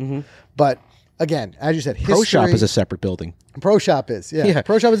happened. But again, as you said, history. Pro Shop is a separate building. Pro Shop is, yeah. Yeah.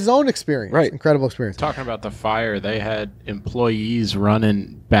 Pro Shop is his own experience. Right. Incredible experience. Talking about the fire, they had employees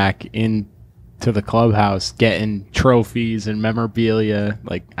running back into the clubhouse, getting trophies and memorabilia.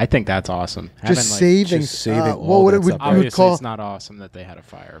 Like, I think that's awesome. Just saving, just saving what all would that it would, stuff. we would Obviously, call it's not awesome that they had a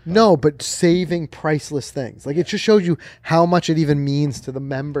fire. But no, but saving priceless things. Like, it just shows you how much it even means to the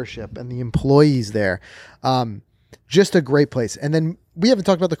membership and the employees there. Just a great place. And then we haven't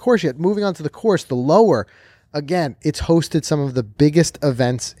talked about the course yet. Moving on to the course, the lower. Again, it's hosted some of the biggest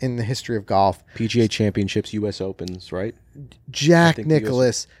events in the history of golf. PGA Championships, U.S. Opens, right? Jack think the US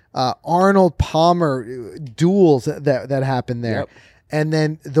Nicklaus, Arnold Palmer duels that happened there. Yep. And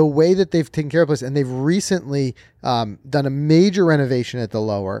then the way that they've taken care of this, and they've recently done a major renovation at the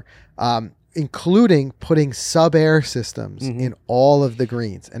lower, including putting sub-air systems in all of the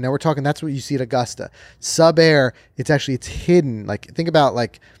greens. And now we're talking, that's what you see at Augusta. Sub-air, it's hidden. Like, think about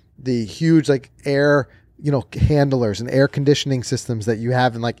like the huge like air, handlers and air conditioning systems that you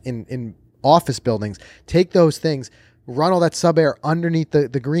have in office buildings. Take those things, run all that sub-air underneath the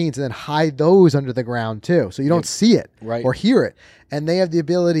greens, and then hide those under the ground too, so you don't see it Right. or hear it. And they have the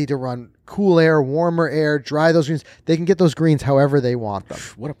ability to run cool air, warmer air, dry those greens. They can get those greens however they want them.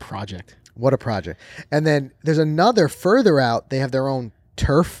 What a project. What a project. And then there's another further out. They have their own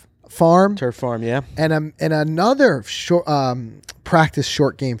turf farm Turf Farm, yeah. and another practice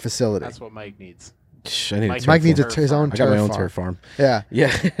short game facility. that's what Mike needs. I need a Mike turf Mike needs farm. his own I turf got my own farm. turf farm. Yeah.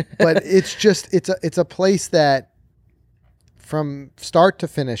 Yeah. But it's a place that from start to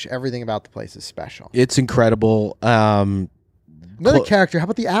finish, everything about the place is special. It's incredible. Another character. How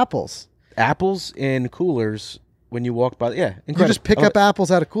about the apples? Apples in coolers when you walk by. Yeah, incredible. You just pick Oh, up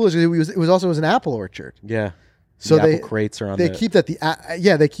apples out of coolers. It was an apple orchard. Yeah. So The they apple crates are on they the, keep that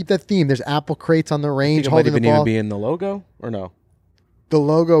they keep that theme. There's apple crates on the I range think it might holding the even even ball. be in the logo or no? The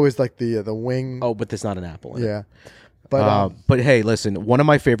logo is like the wing. Oh, but there's not an apple in it. yeah. But But hey, listen, one of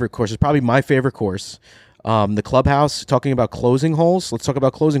my favorite courses, probably my favorite course, the clubhouse. Talking about closing holes, let's talk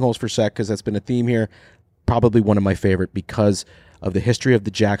about closing holes for a sec because that's been a theme here. Probably one of my favorite because of the history of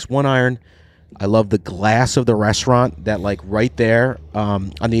the Jack's 1-iron. I love the glass of the restaurant that like right there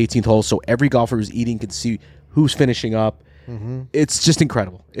on the 18th hole, so every golfer who's eating can see who's finishing up. It's just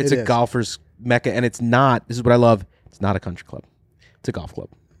incredible. It's It a is. golfer's mecca, and it's not. This is what I love. It's not a country club. It's a golf club.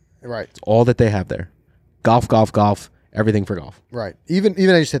 right. All that they have there. Golf, golf, golf. Everything for golf. Right. Even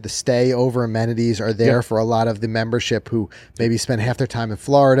as you said, the stay over amenities are there Yeah. for a lot of the membership who maybe spend half their time in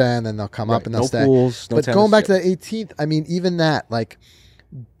Florida and then they'll come up Right. and they'll No stay. pools, no but tennis, going back to yeah. the 18th, I mean, even that, like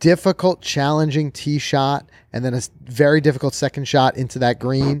difficult, challenging tee shot and then a very difficult second shot into that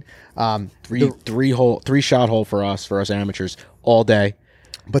green. Three shot hole for us amateurs all day.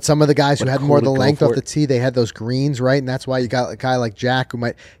 But some of the guys who But had cool more of to the go length for off it. the tee, they had those greens, right? And that's why you got a guy like Jack who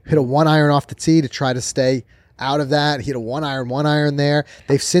might hit a 1-iron off the tee to try to stay out of that. He hit a 1-iron there.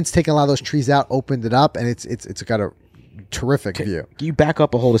 They've since taken a lot of those trees out, opened it up, and it's got a terrific view. You back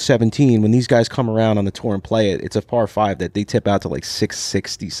up a hole to 17 when these guys come around on the tour and play it. It's a par 5 that they tip out to like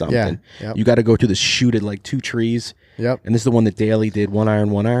 660 something. Yeah, yep. You got to go through the shoot at like 2 trees. Yep. And this is the one that Daly did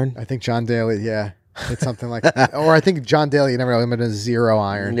 1-iron. I think John Daly, yeah. It's something like that. Or I think John Daly, you never know, him in a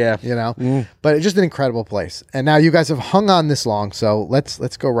 0-iron. Yeah. You know? But it's just an incredible place. And now you guys have hung on this long, so let's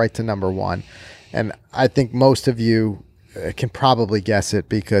go right to number 1. And I think most of you can probably guess it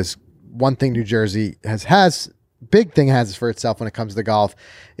because one thing New Jersey has big thing has for itself when it comes to golf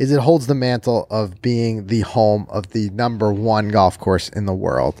is it holds the mantle of being the home of the number 1 golf course in the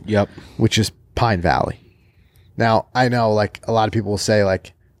world. Yep. Which is Pine Valley. Now, I know like a lot of people will say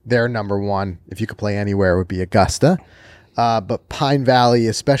like their number one, if you could play anywhere, would be Augusta. But Pine Valley,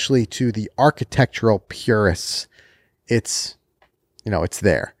 especially to the architectural purists, it's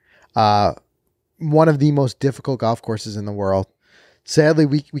there. One of the most difficult golf courses in the world. Sadly,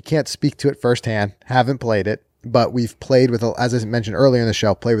 we can't speak to it firsthand, haven't played it, but we've played with, as I mentioned earlier in the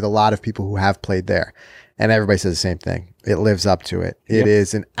show, played with a lot of people who have played there. And everybody says the same thing. It lives up to it. It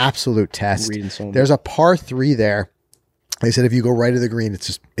is an absolute test. There's a par 3 there. They said if you go right of the green,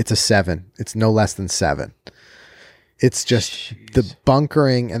 it's a 7. It's no less than 7. It's just the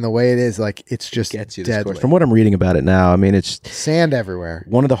bunkering and the way it is, like it's just gets you deadly. From what I'm reading about it now, I mean, it's sand everywhere.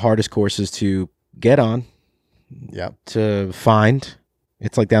 One of the hardest courses to get on. Yep. To find.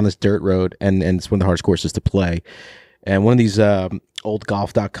 It's like down this dirt road, and it's one of the hardest courses to play. And one of these old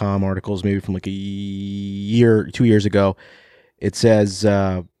golf.com articles, maybe from like 2 years ago, it says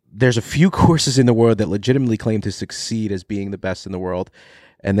there's a few courses in the world that legitimately claim to succeed as being the best in the world,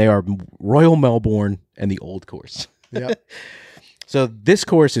 and they are Royal Melbourne and the Old Course. Yep. So this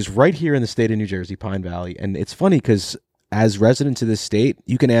course is right here in the state of New Jersey, Pine Valley, and it's funny because as residents of this state,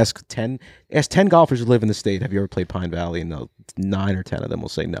 you can ask 10 golfers who live in the state, have you ever played Pine Valley? And 9 or 10 of them will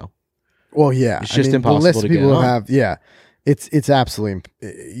say no. Well, yeah. It's just impossible the list to of people get who on. have, it's absolutely,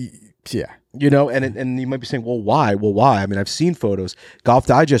 yeah. You know, and you might be saying, well, why? Well, why? I mean, I've seen photos. Golf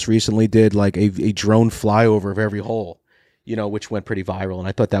Digest recently did like a drone flyover of every hole, you know, which went pretty viral, and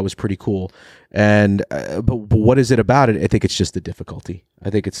I thought that was pretty cool. And but what is it about it? I think it's just the difficulty. I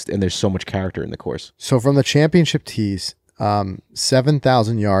think and there's so much character in the course. So from the championship tees,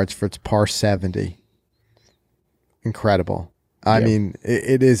 7,000 yards for its par 70. Incredible. I mean,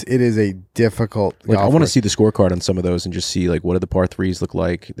 it is a difficult. Like, I want to see the scorecard on some of those and just see like what do the par 3s look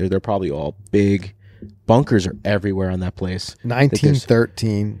like. They're probably all big. Bunkers are everywhere on that place.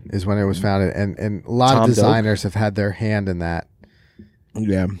 1913 is when it was founded, and a lot of designers have had their hand in that.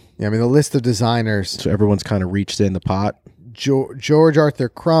 Yeah. I mean, the list of designers. So everyone's kind of reached in the pot. George Arthur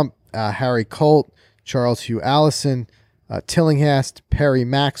Crump, Harry Colt, Charles Hugh Allison, Tillinghast, Perry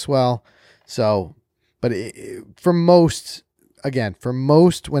Maxwell. So, but for most,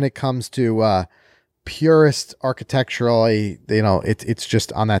 when it comes to purist architecturally, it's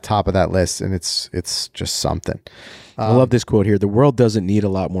just on that top of that list, and it's just something. I love this quote here. The world doesn't need a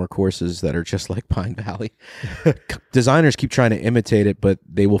lot more courses that are just like Pine Valley. Designers keep trying to imitate it, but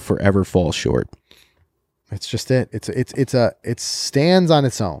they will forever fall short. It's just it. It stands on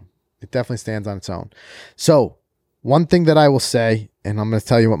its own. It definitely stands on its own. So one thing that I will say, and I'm going to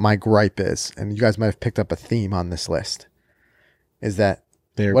tell you what my gripe is, and you guys might have picked up a theme on this list, is that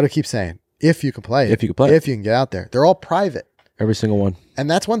what I keep saying, if you can play it, if you can get out there, they're all private. Every single one. And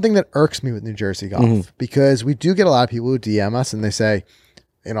that's one thing that irks me with New Jersey golf, because we do get a lot of people who DM us and they say,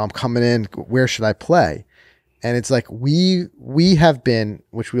 I'm coming in, where should I play? And it's like, we have been,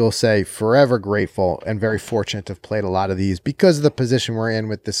 which we will say, forever grateful and very fortunate to have played a lot of these because of the position we're in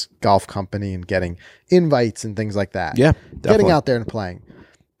with this golf company and getting invites and things like that. Yeah, definitely. Getting out there and playing.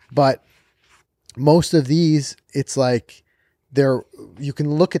 But most of these, it's like, you can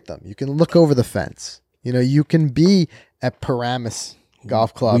look at them. You can look over the fence. You can be at Paramus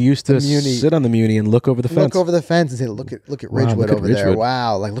Golf Club. We used to sit on the Muni and look over the fence. Look over the fence and say, look at Ridgewood over there.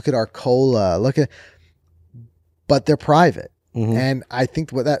 Wow. Like, look at Arcola. But they're private. Mm-hmm. And I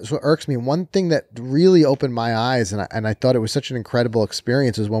think that's what irks me. One thing that really opened my eyes, and I thought it was such an incredible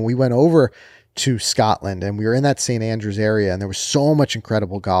experience, was when we went over to Scotland and we were in that St. Andrews area, and there was so much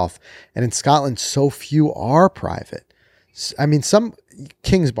incredible golf. And in Scotland, so few are private. I mean, some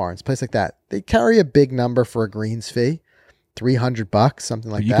Kingsbarns, place like that, they carry a big number for a greens fee, $300,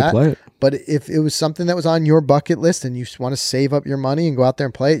 something like that. You can play it. But if it was something that was on your bucket list and you want to save up your money and go out there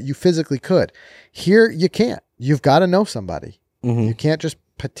and play it, you physically could. Here, you can't. You've got to know somebody. Mm-hmm. You can't just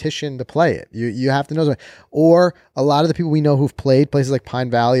petition to play it. You have to know somebody. Or a lot of the people we know who've played places like Pine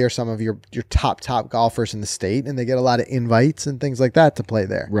Valley are some of your top golfers in the state, and they get a lot of invites and things like that to play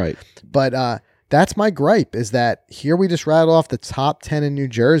there. Right. But that's my gripe, is that here we just rattle off the top 10 in New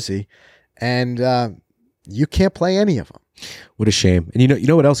Jersey, and you can't play any of them. What a shame. And you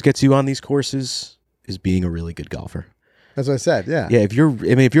know what else gets you on these courses is being a really good golfer. That's what I said. Yeah. Yeah. If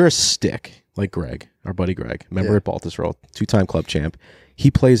you're a stick like Greg, our buddy Greg, member at Baltusrol, 2-time club champ, he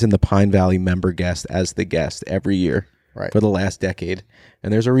plays in the Pine Valley member guest as the guest every year for the last decade.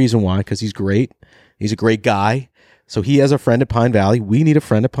 And there's a reason why, because he's great. He's a great guy. So he has a friend at Pine Valley. We need a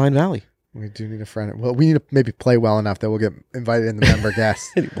friend at Pine Valley. We do need a friend. Well, we need to maybe play well enough that we'll get invited in the member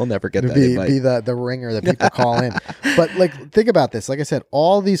guest. We'll never get that invite. Be the ringer that people call in. But like, think about this. Like I said,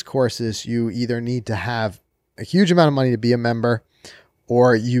 all these courses, you either need to have a huge amount of money to be a member,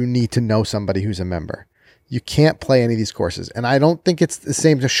 or you need to know somebody who's a member. You can't play any of these courses. And I don't think it's the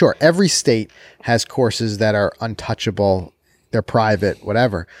same. Sure, every state has courses that are untouchable. They're private,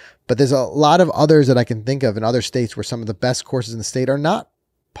 whatever. But there's a lot of others that I can think of in other states where some of the best courses in the state are not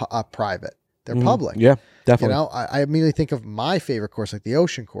private. They're public. Yeah, definitely. You know, I immediately think of my favorite course, like the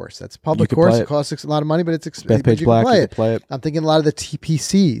Ocean course. That's a public You could course. play It it. costs a lot of money, but it's expensive. Bethpage Black, play you it. could play it. I'm thinking a lot of the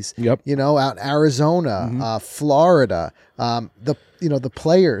TPCs. Yep. You know, out in Arizona, Florida, the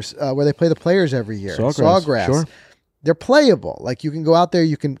players where they play the players every year. Sawgrass. Sure. They're playable. Like you can go out there,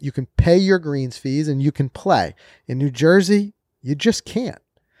 you can pay your greens fees and you can play. In New Jersey, you just can't.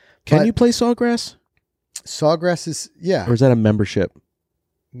 Can But you play Sawgrass? Sawgrass is Or is that a membership?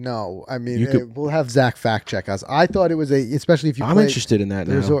 No, I mean You could- we'll have Zach fact check us. I thought it was especially if you. I'm play interested in that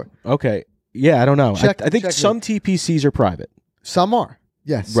the now. resort. Okay. Yeah, I don't know. Check- I think check some TPCs are private. Some are,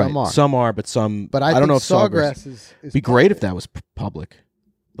 yes, some are. Some are, but some. But I don't think know if Sawgrass is It'd be great if that was public.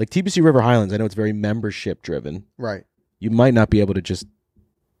 Like TPC River Highlands, I know it's very membership driven. right. You might not be able to just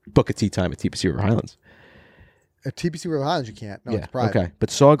book a tee time at TPC River Highlands. At TPC River Highlands, you can't. No, yeah. it's private. Okay. But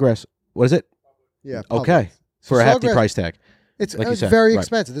Sawgrass, what is it? Yeah. public. Okay. So For a hefty Sawgrass- price tag. It's, like you it's said, very right.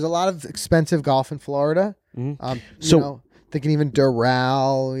 expensive. There's a lot of expensive golf in Florida. Mhm. So thinking even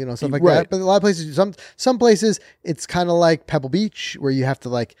Doral, stuff like Right. that. But a lot of places, some places, it's kind of like Pebble Beach, where you have to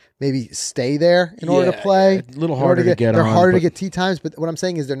like maybe stay there in order to play. A little in order harder to get They're on, harder to but- get tee times, but what I'm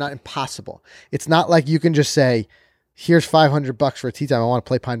saying is they're not impossible. It's not like you can just say, "Here's $500 for a tee time. I want to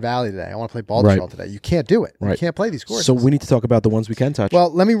play Pine Valley today. I want to play Baldershall today." You can't do it. You Right. can't play these courses. So we need to talk about the ones we can touch.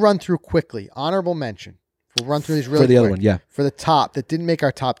 Well, let me run through quickly. Honorable mention. We'll run through these really for the quick. other one, yeah. For the top that didn't make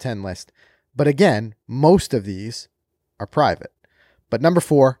our top 10 list. But again, most of these are private. But number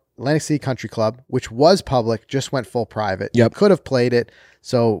 4, Atlantic City Country Club, which was public, just went full private. Yep. You could have played it.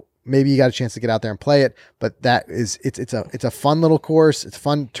 So maybe you got a chance to get out there and play it. But that is it's a fun little course. It's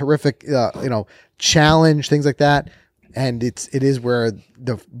fun, terrific challenge, things like that. And it is where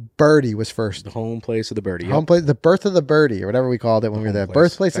the birdie was first. The home place of the birdie. Home place, the birth of the birdie, or whatever we called it when we were there.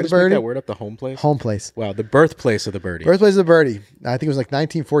 Birthplace of the birdie. That word up, the home place. Home place. Wow, the birthplace of the birdie. Birthplace of the birdie. I think it was like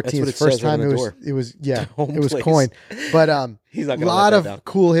 1914. That's what It's the it first says right time on it the was. door. It was yeah. Home It was place. coined. But He's not a gonna lot let of that down.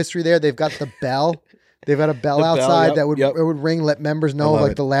 cool history there. They've got the bell. They've got a bell The bell, outside yep, that would yep. it would ring, let members know love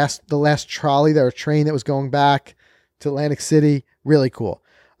like it. the last trolley or train that was going back to Atlantic City. Really cool.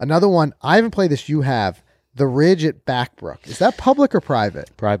 Another one. I haven't played this. You have. The Ridge at Backbrook. Is that public or private?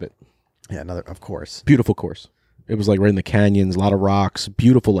 Private. Yeah, another, of course. Beautiful course. It was like right in the canyons, a lot of rocks,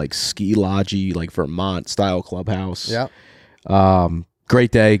 beautiful like ski lodgy, like Vermont style clubhouse. Yeah.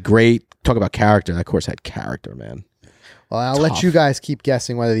 Great day, great. Talk about character. That course had character, man. Well, I'll let Tough. you guys keep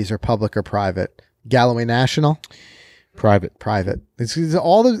guessing whether these are public or private. Galloway National, Private. private. It's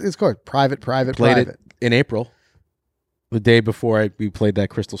all the it's called private, Played private. it in April. The day before we played that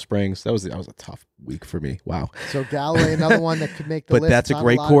Crystal Springs. That was a tough week for me. Wow. So Galloway, another one that could make the But list. that's a Not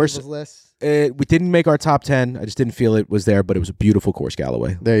great lot of course. people's lists. We didn't make our top 10. I just didn't feel it was there, but it was a beautiful course,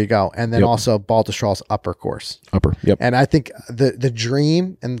 Galloway. There you go. And then Yep. also Baldershall's upper course. Upper. Yep. And I think the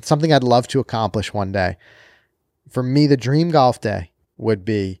dream and something I'd love to accomplish one day, for me, the dream golf day would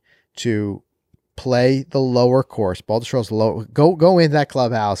be to play the lower course. Baldershall's low. Go in that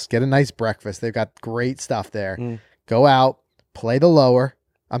clubhouse, get a nice breakfast. They've got great stuff there. Mm. Go out, play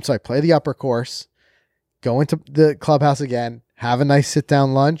the upper course, go into the clubhouse again, have a nice sit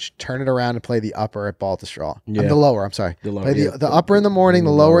down lunch, turn it around and play the upper at Baldershall. Yeah. The lower, I'm sorry. The lower, Play yeah. the upper in the morning,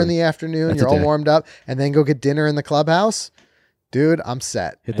 the lower in the afternoon. That's You're a all day. warmed up, and then go get dinner in the clubhouse. Dude, I'm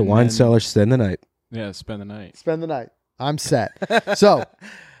set. Hit the And wine then- cellar, spend the night. Yeah, spend the night. Spend the night. I'm set. So,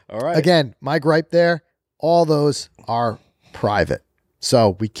 All right. again, my gripe there, all those are private.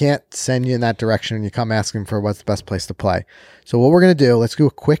 So we can't send you in that direction and you come asking for what's the best place to play. So what we're going to do, let's do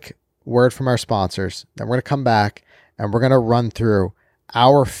a quick word from our sponsors. Then we're going to come back and we're going to run through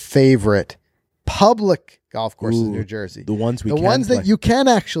our favorite public golf courses in Ooh, New Jersey. The ones we The can ones play. that you can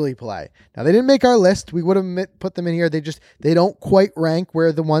actually play. Now they didn't make our list. We would have put them in here. They don't quite rank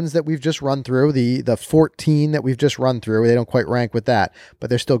where the ones that we've just run through, the 14 that we've just run through, they don't quite rank with that. But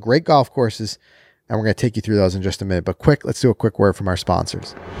they're still great golf courses, and we're going to take you through those in just a minute. But let's do a quick word from our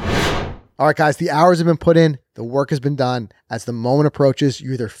sponsors. All right, guys, the hours have been put in. The work has been done. As the moment approaches,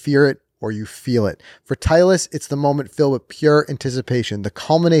 you either fear it or you feel it. For Titleist, it's the moment filled with pure anticipation, the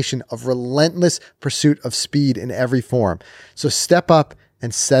culmination of relentless pursuit of speed in every form. So step up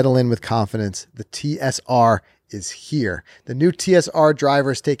and settle in with confidence. The TSR is here. The new TSR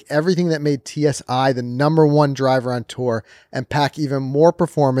drivers take everything that made TSI the #1 driver on tour and pack even more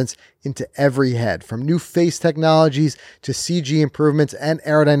performance into every head. From new face technologies to CG improvements and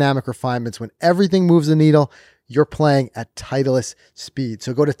aerodynamic refinements, when everything moves the needle, you're playing at Titleist speed.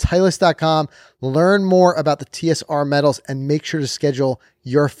 So go to Titleist.com, learn more about the TSR metals, and make sure to schedule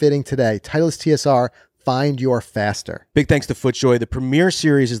your fitting today. Titleist TSR, find your faster. Big thanks to FootJoy. The Premier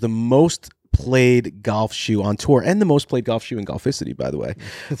Series is the most played golf shoe on tour and the most played golf shoe in Golficity, by the way.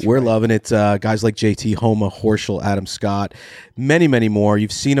 We're loving it. Guys like JT, Homa, Horschel, Adam Scott, many, many more.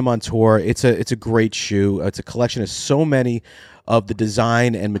 You've seen them on tour. It's a great shoe. It's a collection of so many of the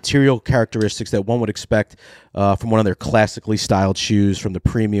design and material characteristics that one would expect from one of their classically styled shoes, from the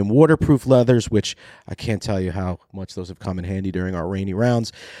premium waterproof leathers, which I can't tell you how much those have come in handy during our rainy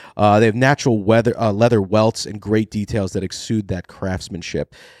rounds. They have natural leather welts and great details that exude that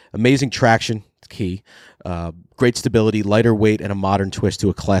craftsmanship. Amazing traction, key. Great stability, lighter weight, and a modern twist to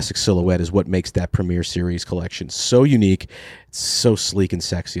a classic silhouette is what makes that Premier Series collection so unique. It's so sleek and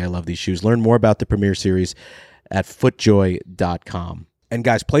sexy. I love these shoes. Learn more about the Premier Series at footjoy.com. And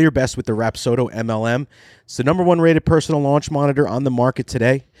guys, play your best with the Rapsodo MLM. It's the #1 rated personal launch monitor on the market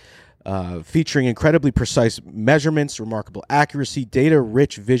today, featuring incredibly precise measurements, remarkable accuracy,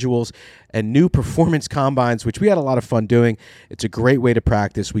 data-rich visuals, and new performance combines, which we had a lot of fun doing. It's a great way to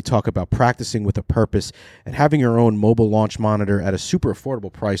practice. We talk about practicing with a purpose and having your own mobile launch monitor at a super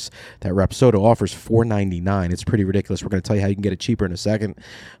affordable price that Rapsodo offers, $499. It's pretty ridiculous. We're going to tell you how you can get it cheaper in a second,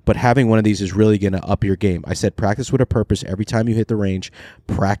 but having one of these is really going to up your game. I said practice with a purpose. Every time you hit the range,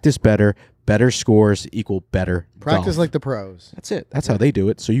 practice better. Better scores equal better Practice golf. like the pros. That's it. That's how they do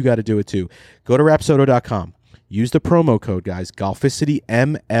it. So you got to do it too. Go to Rapsodo.com. Use the promo code, guys, Golficity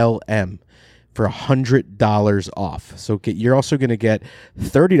MLM for $100 off. So you're also going to get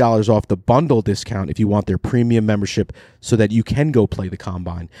 $30 off the bundle discount if you want their premium membership so that you can go play the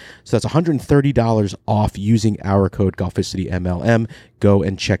Combine. So that's $130 off using our code Golficity MLM. Go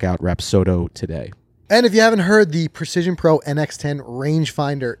and check out Rapsodo today. And if you haven't heard, the Precision Pro NX10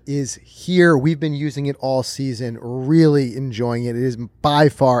 rangefinder is here. We've been using it all season, really enjoying it. It is by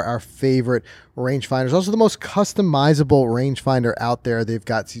far our favorite rangefinder. It's also the most customizable rangefinder out there. They've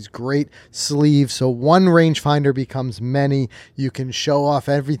got these great sleeves, so one rangefinder becomes many. You can show off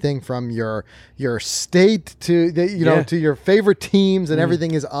everything from your state to to your favorite teams, and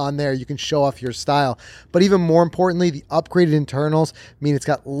everything is on there. You can show off your style. But even more importantly, the upgraded internals mean it's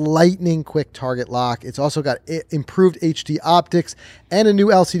got lightning quick target lock. It's also got improved HD optics and a new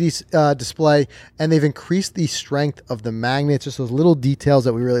LCD display, and they've increased the strength of the magnets. Just those little details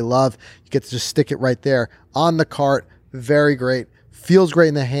that we really love. You get to just stick it right there on the cart. Very great. Feels great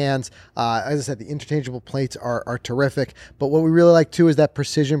in the hands. As I said, the interchangeable plates are terrific. But what we really like too is that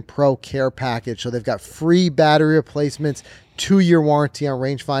Precision Pro Care package. So they've got free battery replacements, 2-year warranty on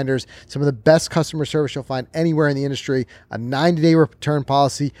rangefinders, some of the best customer service you'll find anywhere in the industry, a 90-day return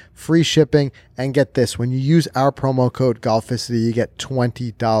policy, free shipping, and get this, when you use our promo code Golficity, you get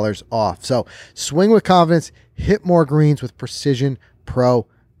 $20 off. So swing with confidence, hit more greens with Precision Pro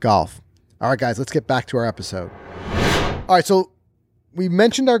Golf. All right, guys, let's get back to our episode. All right, so we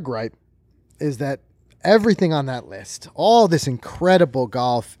mentioned our gripe is that everything on that list, all this incredible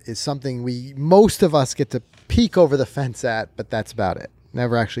golf, is something most of us get to peek over the fence at, but that's about it.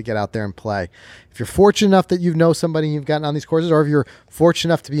 Never actually get out there and play. If you're fortunate enough that you know somebody you've gotten on these courses, or if you're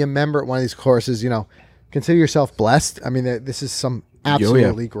fortunate enough to be a member at one of these courses, consider yourself blessed. I mean, this is some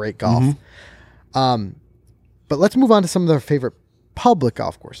absolutely great golf. Mm-hmm. But let's move on to some of their favorite public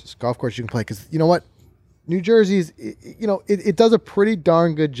golf courses you can play, because you know what? New Jersey's, it does a pretty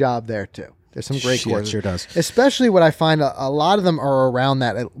darn good job there too. There's some great courses. It sure does. Especially what I find a lot of them are around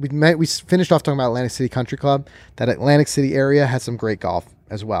that. We finished off talking about Atlantic City Country Club. That Atlantic City area has some great golf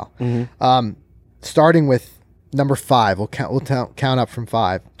as well. Mm-hmm. Starting with number 5, we'll count up from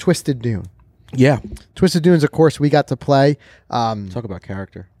 5. Twisted Dune. Yeah, Twisted Dune's a course we got to play. Talk about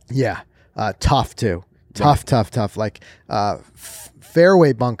character. Yeah, tough too. Tough. Like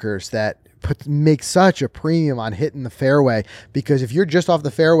fairway bunkers that make such a premium on hitting the fairway, because if you're just off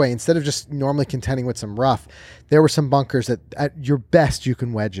the fairway, instead of just normally contending with some rough, there were some bunkers that at your best you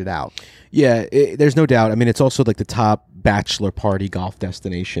can wedge it out. Yeah, there's no doubt. I mean, it's also like the top bachelor party golf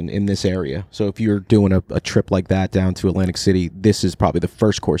destination in this area. So if you're doing a trip like that down to Atlantic City, this is probably the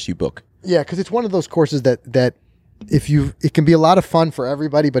first course you book. Yeah, because it's one of those courses that it can be a lot of fun for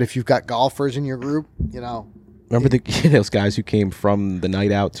everybody, but if you've got golfers in your group, Remember those guys who came from the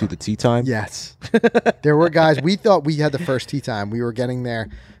night out to the tee time? Yes. There were guys, we thought we had the first tee time. We were getting there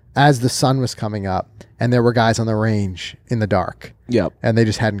as the sun was coming up, and there were guys on the range in the dark. Yep. And they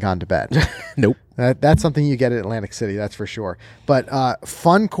just hadn't gone to bed. Nope. That's something you get at Atlantic City, that's for sure. But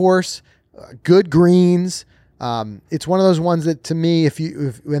fun course, good greens. It's one of those ones that, to me,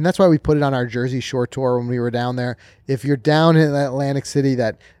 and that's why we put it on our Jersey Shore tour when we were down there. If you're down in Atlantic City,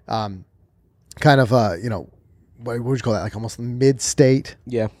 that kind of what would you call that? Like almost mid-state.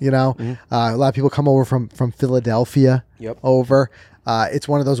 Yeah. You know, a lot of people come over from Philadelphia. Yep. Over. It's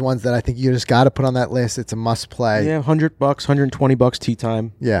one of those ones that I think you just got to put on that list. It's a must play. Yeah, $100, $120 tee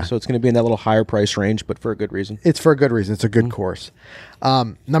time. Yeah. So it's going to be in that little higher price range, but for a good reason. It's for a good reason. It's a good course.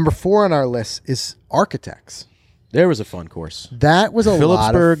 Number 4 on our list is Architects. There was a fun course. That was a lot of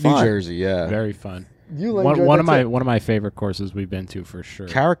Phillipsburg, fun. New Jersey. Yeah. Very fun. You One enjoyed of that too? my favorite courses we've been to for sure.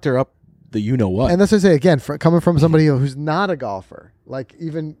 Character up the you know what. And that's what I say again, coming from somebody who's not a golfer, like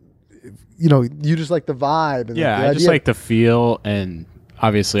even, you just like the vibe. And Yeah, the I just idea. like the feel, and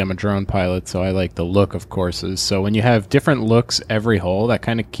obviously I'm a drone pilot, so I like the look of courses. So when you have different looks every hole, that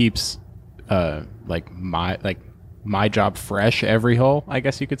kind of keeps my job fresh every hole, I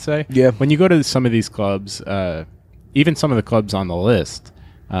guess you could say. Yeah. When you go to some of these clubs, even some of the clubs on the list,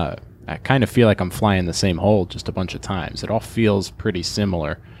 I kind of feel like I'm flying the same hole just a bunch of times. It all feels pretty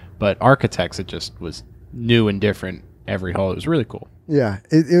similar. But Architects, it just was new and different every hole. It was really cool. Yeah,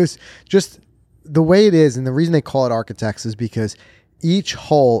 it was just the way it is, and the reason they call it Architects is because each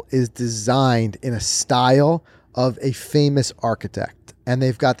hole is designed in a style of a famous architect, and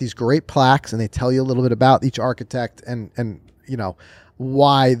they've got these great plaques, and they tell you a little bit about each architect and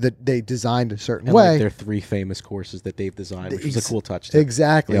why that they designed a certain and way. like their 3 famous courses that they've designed, which is a cool touch.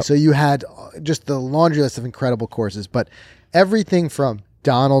 Exactly. Yep. So you had just the laundry list of incredible courses, but everything from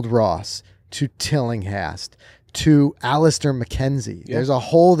Donald Ross to Tillinghast to Alistair Mackenzie. Yeah. There's a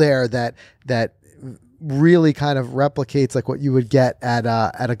hole there that really kind of replicates like what you would get at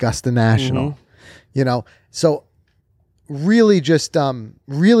Augusta National. So really just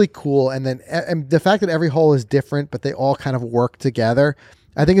really cool. And then and the fact that every hole is different, but they all kind of work together.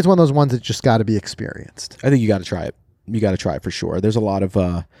 I think it's one of those ones that just got to be experienced. I think you got to try it. You got to try it for sure. There's a lot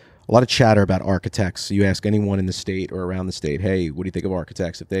of chatter about Architects. You ask anyone in the state or around the state, hey, what do you think of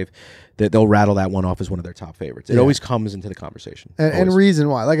Architects? If they'll rattle that one off as one of their top favorites. It always comes into the conversation. And reason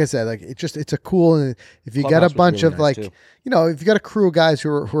why, like I said, like it's a cool. And if you get a Clubhouse was bunch really of nice, like, too. if you got a crew of guys who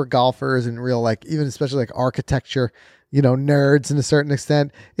are golfers and real like even especially like architecture, nerds in a certain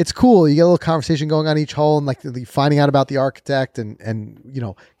extent, it's cool. You get a little conversation going on each hole and like finding out about the architect and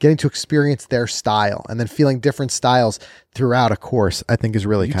getting to experience their style and then feeling different styles throughout a course. I think is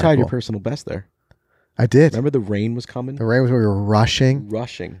really You kind tied of cool. your personal best there. I did. Remember the rain was coming? The rain was where we were rushing.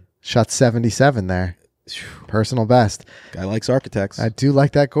 Shot 77 there. Personal best. Guy likes Architects. I do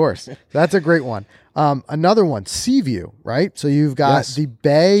like that course. That's a great one. Another one, Seaview, right? So you've got Yes. the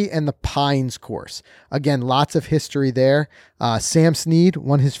Bay and the Pines course. Again, lots of history there. Sam Snead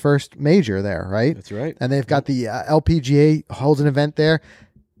won his first major there, right? That's right. And they've got the LPGA holds an event there.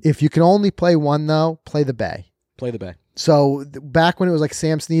 If you can only play one, though, play the Bay. Play the Bay. So back when it was like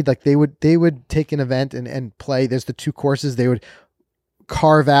Sam Snead, like they would take an event and play. There's the 2 courses. They would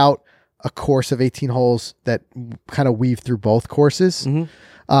carve out a course of 18 holes that kind of weave through both courses.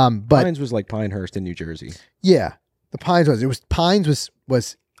 But Pines was like Pinehurst in New Jersey. yeah, the Pines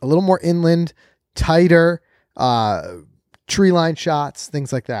was a little more inland, tighter, tree line shots,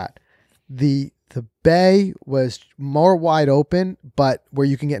 things like that. The Bay was more wide open, but where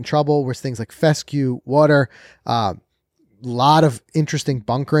you can get in trouble was things like fescue, water, lot of interesting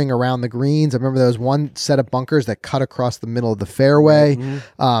bunkering around the greens. I remember there was one set of bunkers that cut across the middle of the fairway.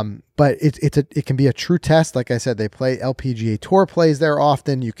 But it can be a true test. Like I said, they play LPGA Tour plays there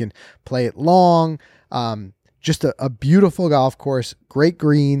often. You can play it long. Just a beautiful golf course, great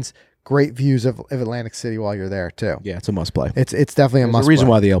greens, great views of Atlantic City while you're there too. Yeah, it's a must play. It's definitely a There's must a reason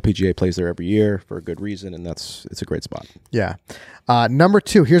play. why the LPGA plays there every year for a good reason, and it's a great spot. Yeah. Number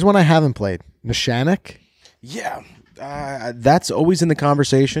 2, here's one I haven't played. Neshannock. Yeah, that's always in the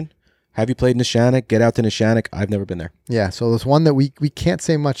conversation. Have you played Neshannock? Get out to Neshannock. I've never been there. Yeah, so there's one that we can't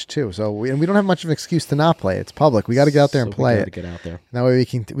say much to. So we don't have much of an excuse to not play it. It's public. We got to get out there and So we play gotta it. Get out there. That way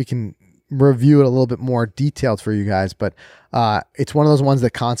we can review it a little bit more detailed for you guys. But it's one of those ones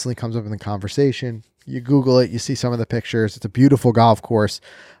that constantly comes up in the conversation. You Google it, you see some of the pictures. It's a beautiful golf course,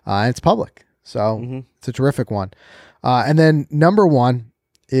 and it's public. So it's a terrific one. And then number 1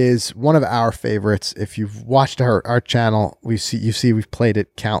 is one of our favorites. If you've watched our channel, you see we've played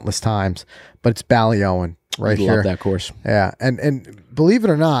it countless times, but it's Ballyowen right I here. love that course. Yeah, and believe it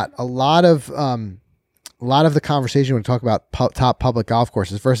or not, a lot of the conversation when we talk about top public golf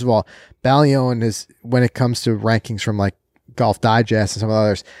courses. First of all, Ballyowen is, when it comes to rankings from like Golf Digest and some of the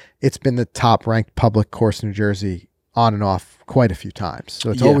others, it's been the top ranked public course in New Jersey on and off quite a few times.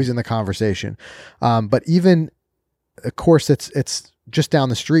 So it's always in the conversation. But even a course it's just down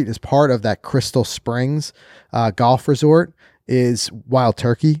the street is part of that Crystal Springs golf resort is Wild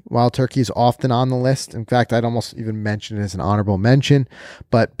Turkey. Wild Turkey is often on the list. In fact, I'd almost even mention it as an honorable mention.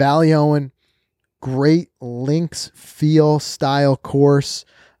 But Ballyowen, great links feel style course.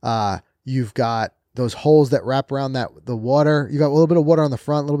 You've got those holes that wrap around the water. You got a little bit of water on the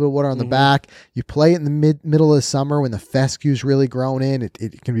front, a little bit of water on the back. You play it in the middle of the summer when the fescue's really grown in.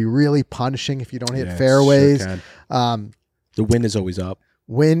 It can be really punishing if you don't hit fairways. Sure can. The wind is always up.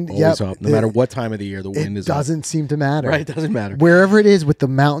 Always up. No matter what time of the year, the wind is up. It doesn't seem to matter. Right, it doesn't matter. Wherever it is with the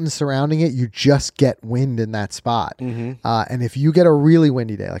mountains surrounding it, you just get wind in that spot. And if you get a really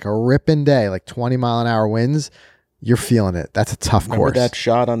windy day, like a ripping day, like 20-mile-an-hour winds, you're feeling it. That's a tough course. That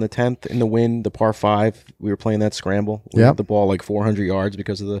shot on the 10th in the wind, the par 5. We were playing that scramble. We hit the ball like 400 yards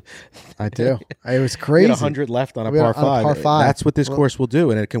because of the... I do. It was crazy. We had 100 left on a par 5. That's what this course will do,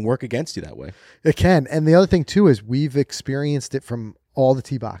 and it can work against you that way. It can. And the other thing, too, is we've experienced it from all the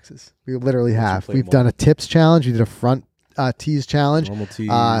tee boxes. We literally have. We've done a tips challenge. We did a front tees challenge. Normal tees.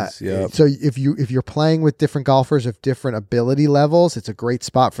 So if you're playing with different golfers of different ability levels, it's a great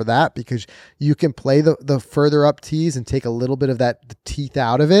spot for that because you can play the further up tees and take a little bit of the teeth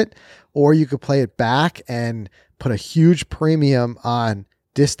out of it, or you could play it back and put a huge premium on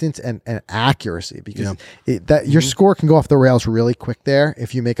distance and accuracy because your score can go off the rails really quick there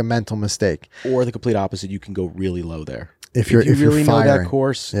if you make a mental mistake. Or the complete opposite, you can go really low there. If you really know firing. that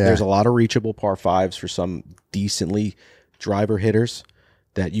course, there's a lot of reachable par 5s for some decently driver hitters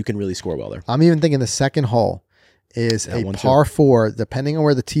that you can really score well there. I'm even thinking the second hole is a par 4, depending on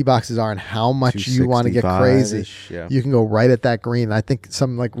where the tee boxes are and how much you want to get crazy. You can go right at that green. I think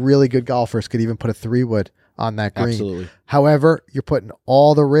some like really good golfers could even put a 3-wood on that green. Absolutely. However, you're putting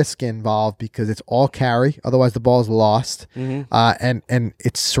all the risk involved because it's all carry. Otherwise, the ball is lost. And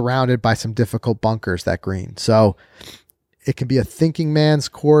it's surrounded by some difficult bunkers, that green. So it can be a thinking man's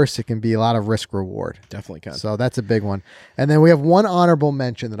course. It can be a lot of risk reward. Definitely can. So that's a big one. And then we have one honorable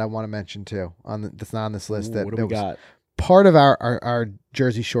mention that I want to mention too that's not on this list. What do we got? Part of our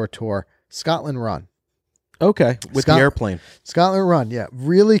Jersey Shore tour, Scotland Run. Okay, with the airplane. Scotland Run, yeah.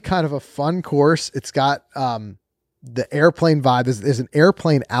 Really kind of a fun course. It's got the airplane vibe. There's an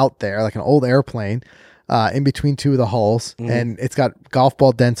airplane out there, like an old airplane, in between two of the holes. And it's got golf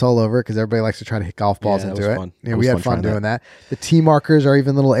ball dents all over it because everybody likes to try to hit golf balls into it. Fun. Yeah, we had fun doing that. The tee markers are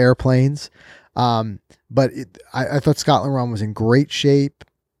even little airplanes. But I thought Scotland Run was in great shape,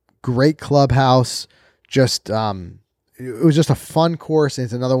 great clubhouse. Just it was just a fun course. And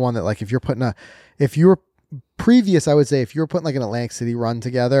it's another one that like if you were previous, I would say if you were putting like an Atlantic City Run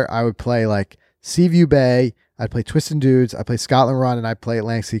together, I would play like Seaview Bay, I'd play Twisted Dudes, I'd play Scotland Run, and I'd play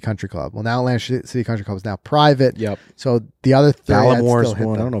Atlantic City Country Club. Well, now Atlantic City Country Club is now private. Yep. So the other three, Ballamore's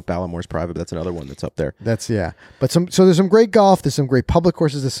one. I don't know if Ballamore's private, but that's another one that's up there. But so there's some great golf. There's some great public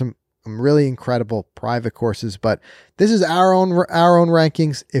courses. There's some really incredible private courses. But this is our own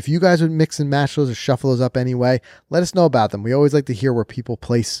rankings. If you guys would mix and match those or shuffle those up anyway, let us know about them. We always like to hear where people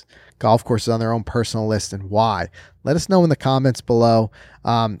place golf courses on their own personal list and why. Let us know in the comments below.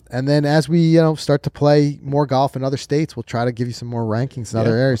 And then as we start to play more golf in other states, we'll try to give you some more rankings in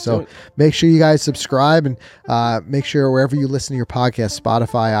other areas. So make sure you guys subscribe and make sure wherever you listen to your podcast,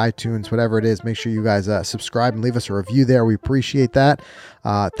 Spotify, iTunes, whatever it is, make sure you guys subscribe and leave us a review there. We appreciate that.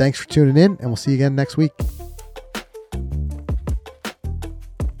 Thanks for tuning in, and we'll see you again next week.